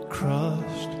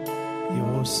 crushed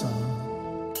your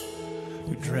Son,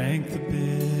 who drank the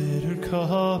bitter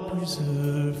cup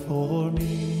reserved for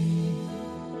me.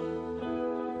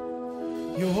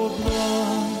 Your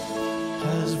blood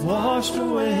has washed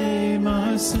away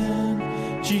my sin.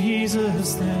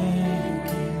 Jesus, thank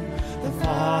you. The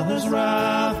Father's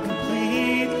wrath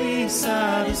completely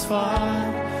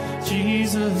satisfied.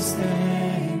 Jesus,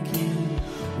 thank you.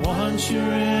 Once your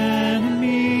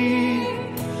enemy,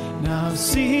 now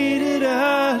seated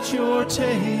at your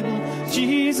table.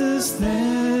 Jesus,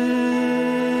 thank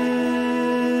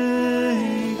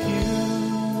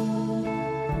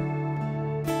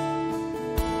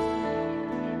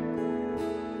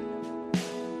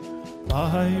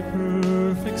by your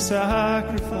perfect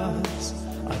sacrifice,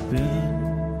 I've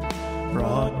been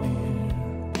brought near.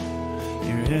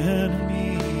 Your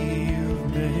enemy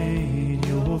you've made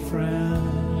your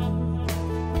friend,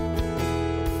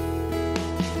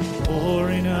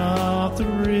 pouring out the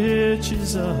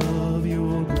riches of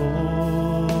your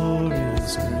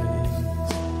glorious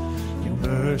grace. Your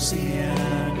mercy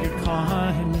and your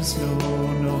kindness know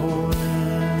no end.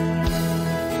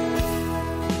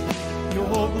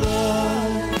 Your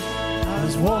blood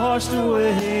has washed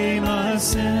away my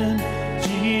sin.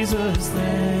 Jesus,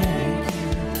 thank you.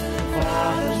 The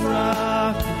Father's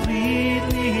wrath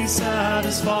completely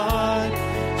satisfied.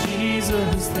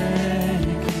 Jesus,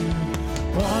 thank you.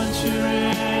 Once your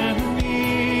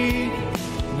enemy,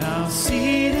 now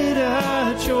seated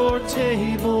at your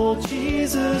table.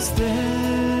 Jesus, thank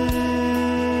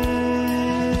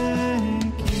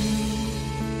you.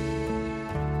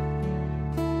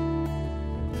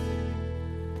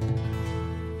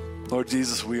 Lord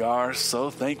Jesus, we are so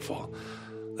thankful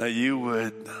that you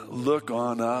would look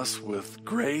on us with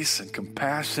grace and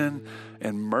compassion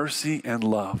and mercy and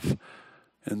love.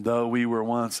 And though we were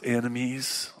once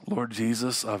enemies, Lord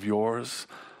Jesus, of yours,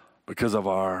 because of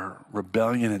our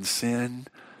rebellion and sin,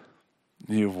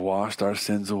 you've washed our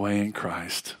sins away in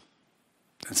Christ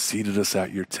and seated us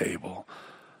at your table.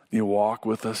 You walk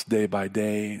with us day by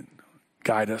day,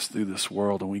 guide us through this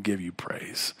world, and we give you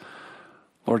praise.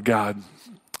 Lord God,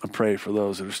 I pray for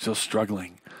those that are still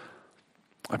struggling.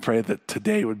 I pray that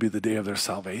today would be the day of their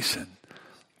salvation,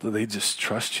 that they just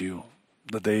trust you,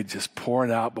 that they just pour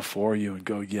it out before you and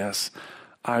go, yes,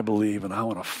 I believe and I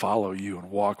want to follow you and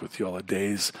walk with you all the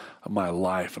days of my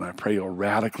life. And I pray you'll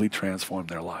radically transform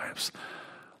their lives.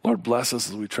 Lord, bless us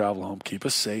as we travel home. Keep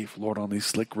us safe, Lord, on these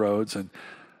slick roads. And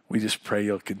we just pray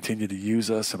you'll continue to use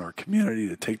us in our community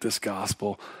to take this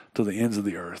gospel to the ends of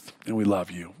the earth. And we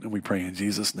love you. And we pray in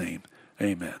Jesus' name.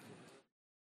 Amen.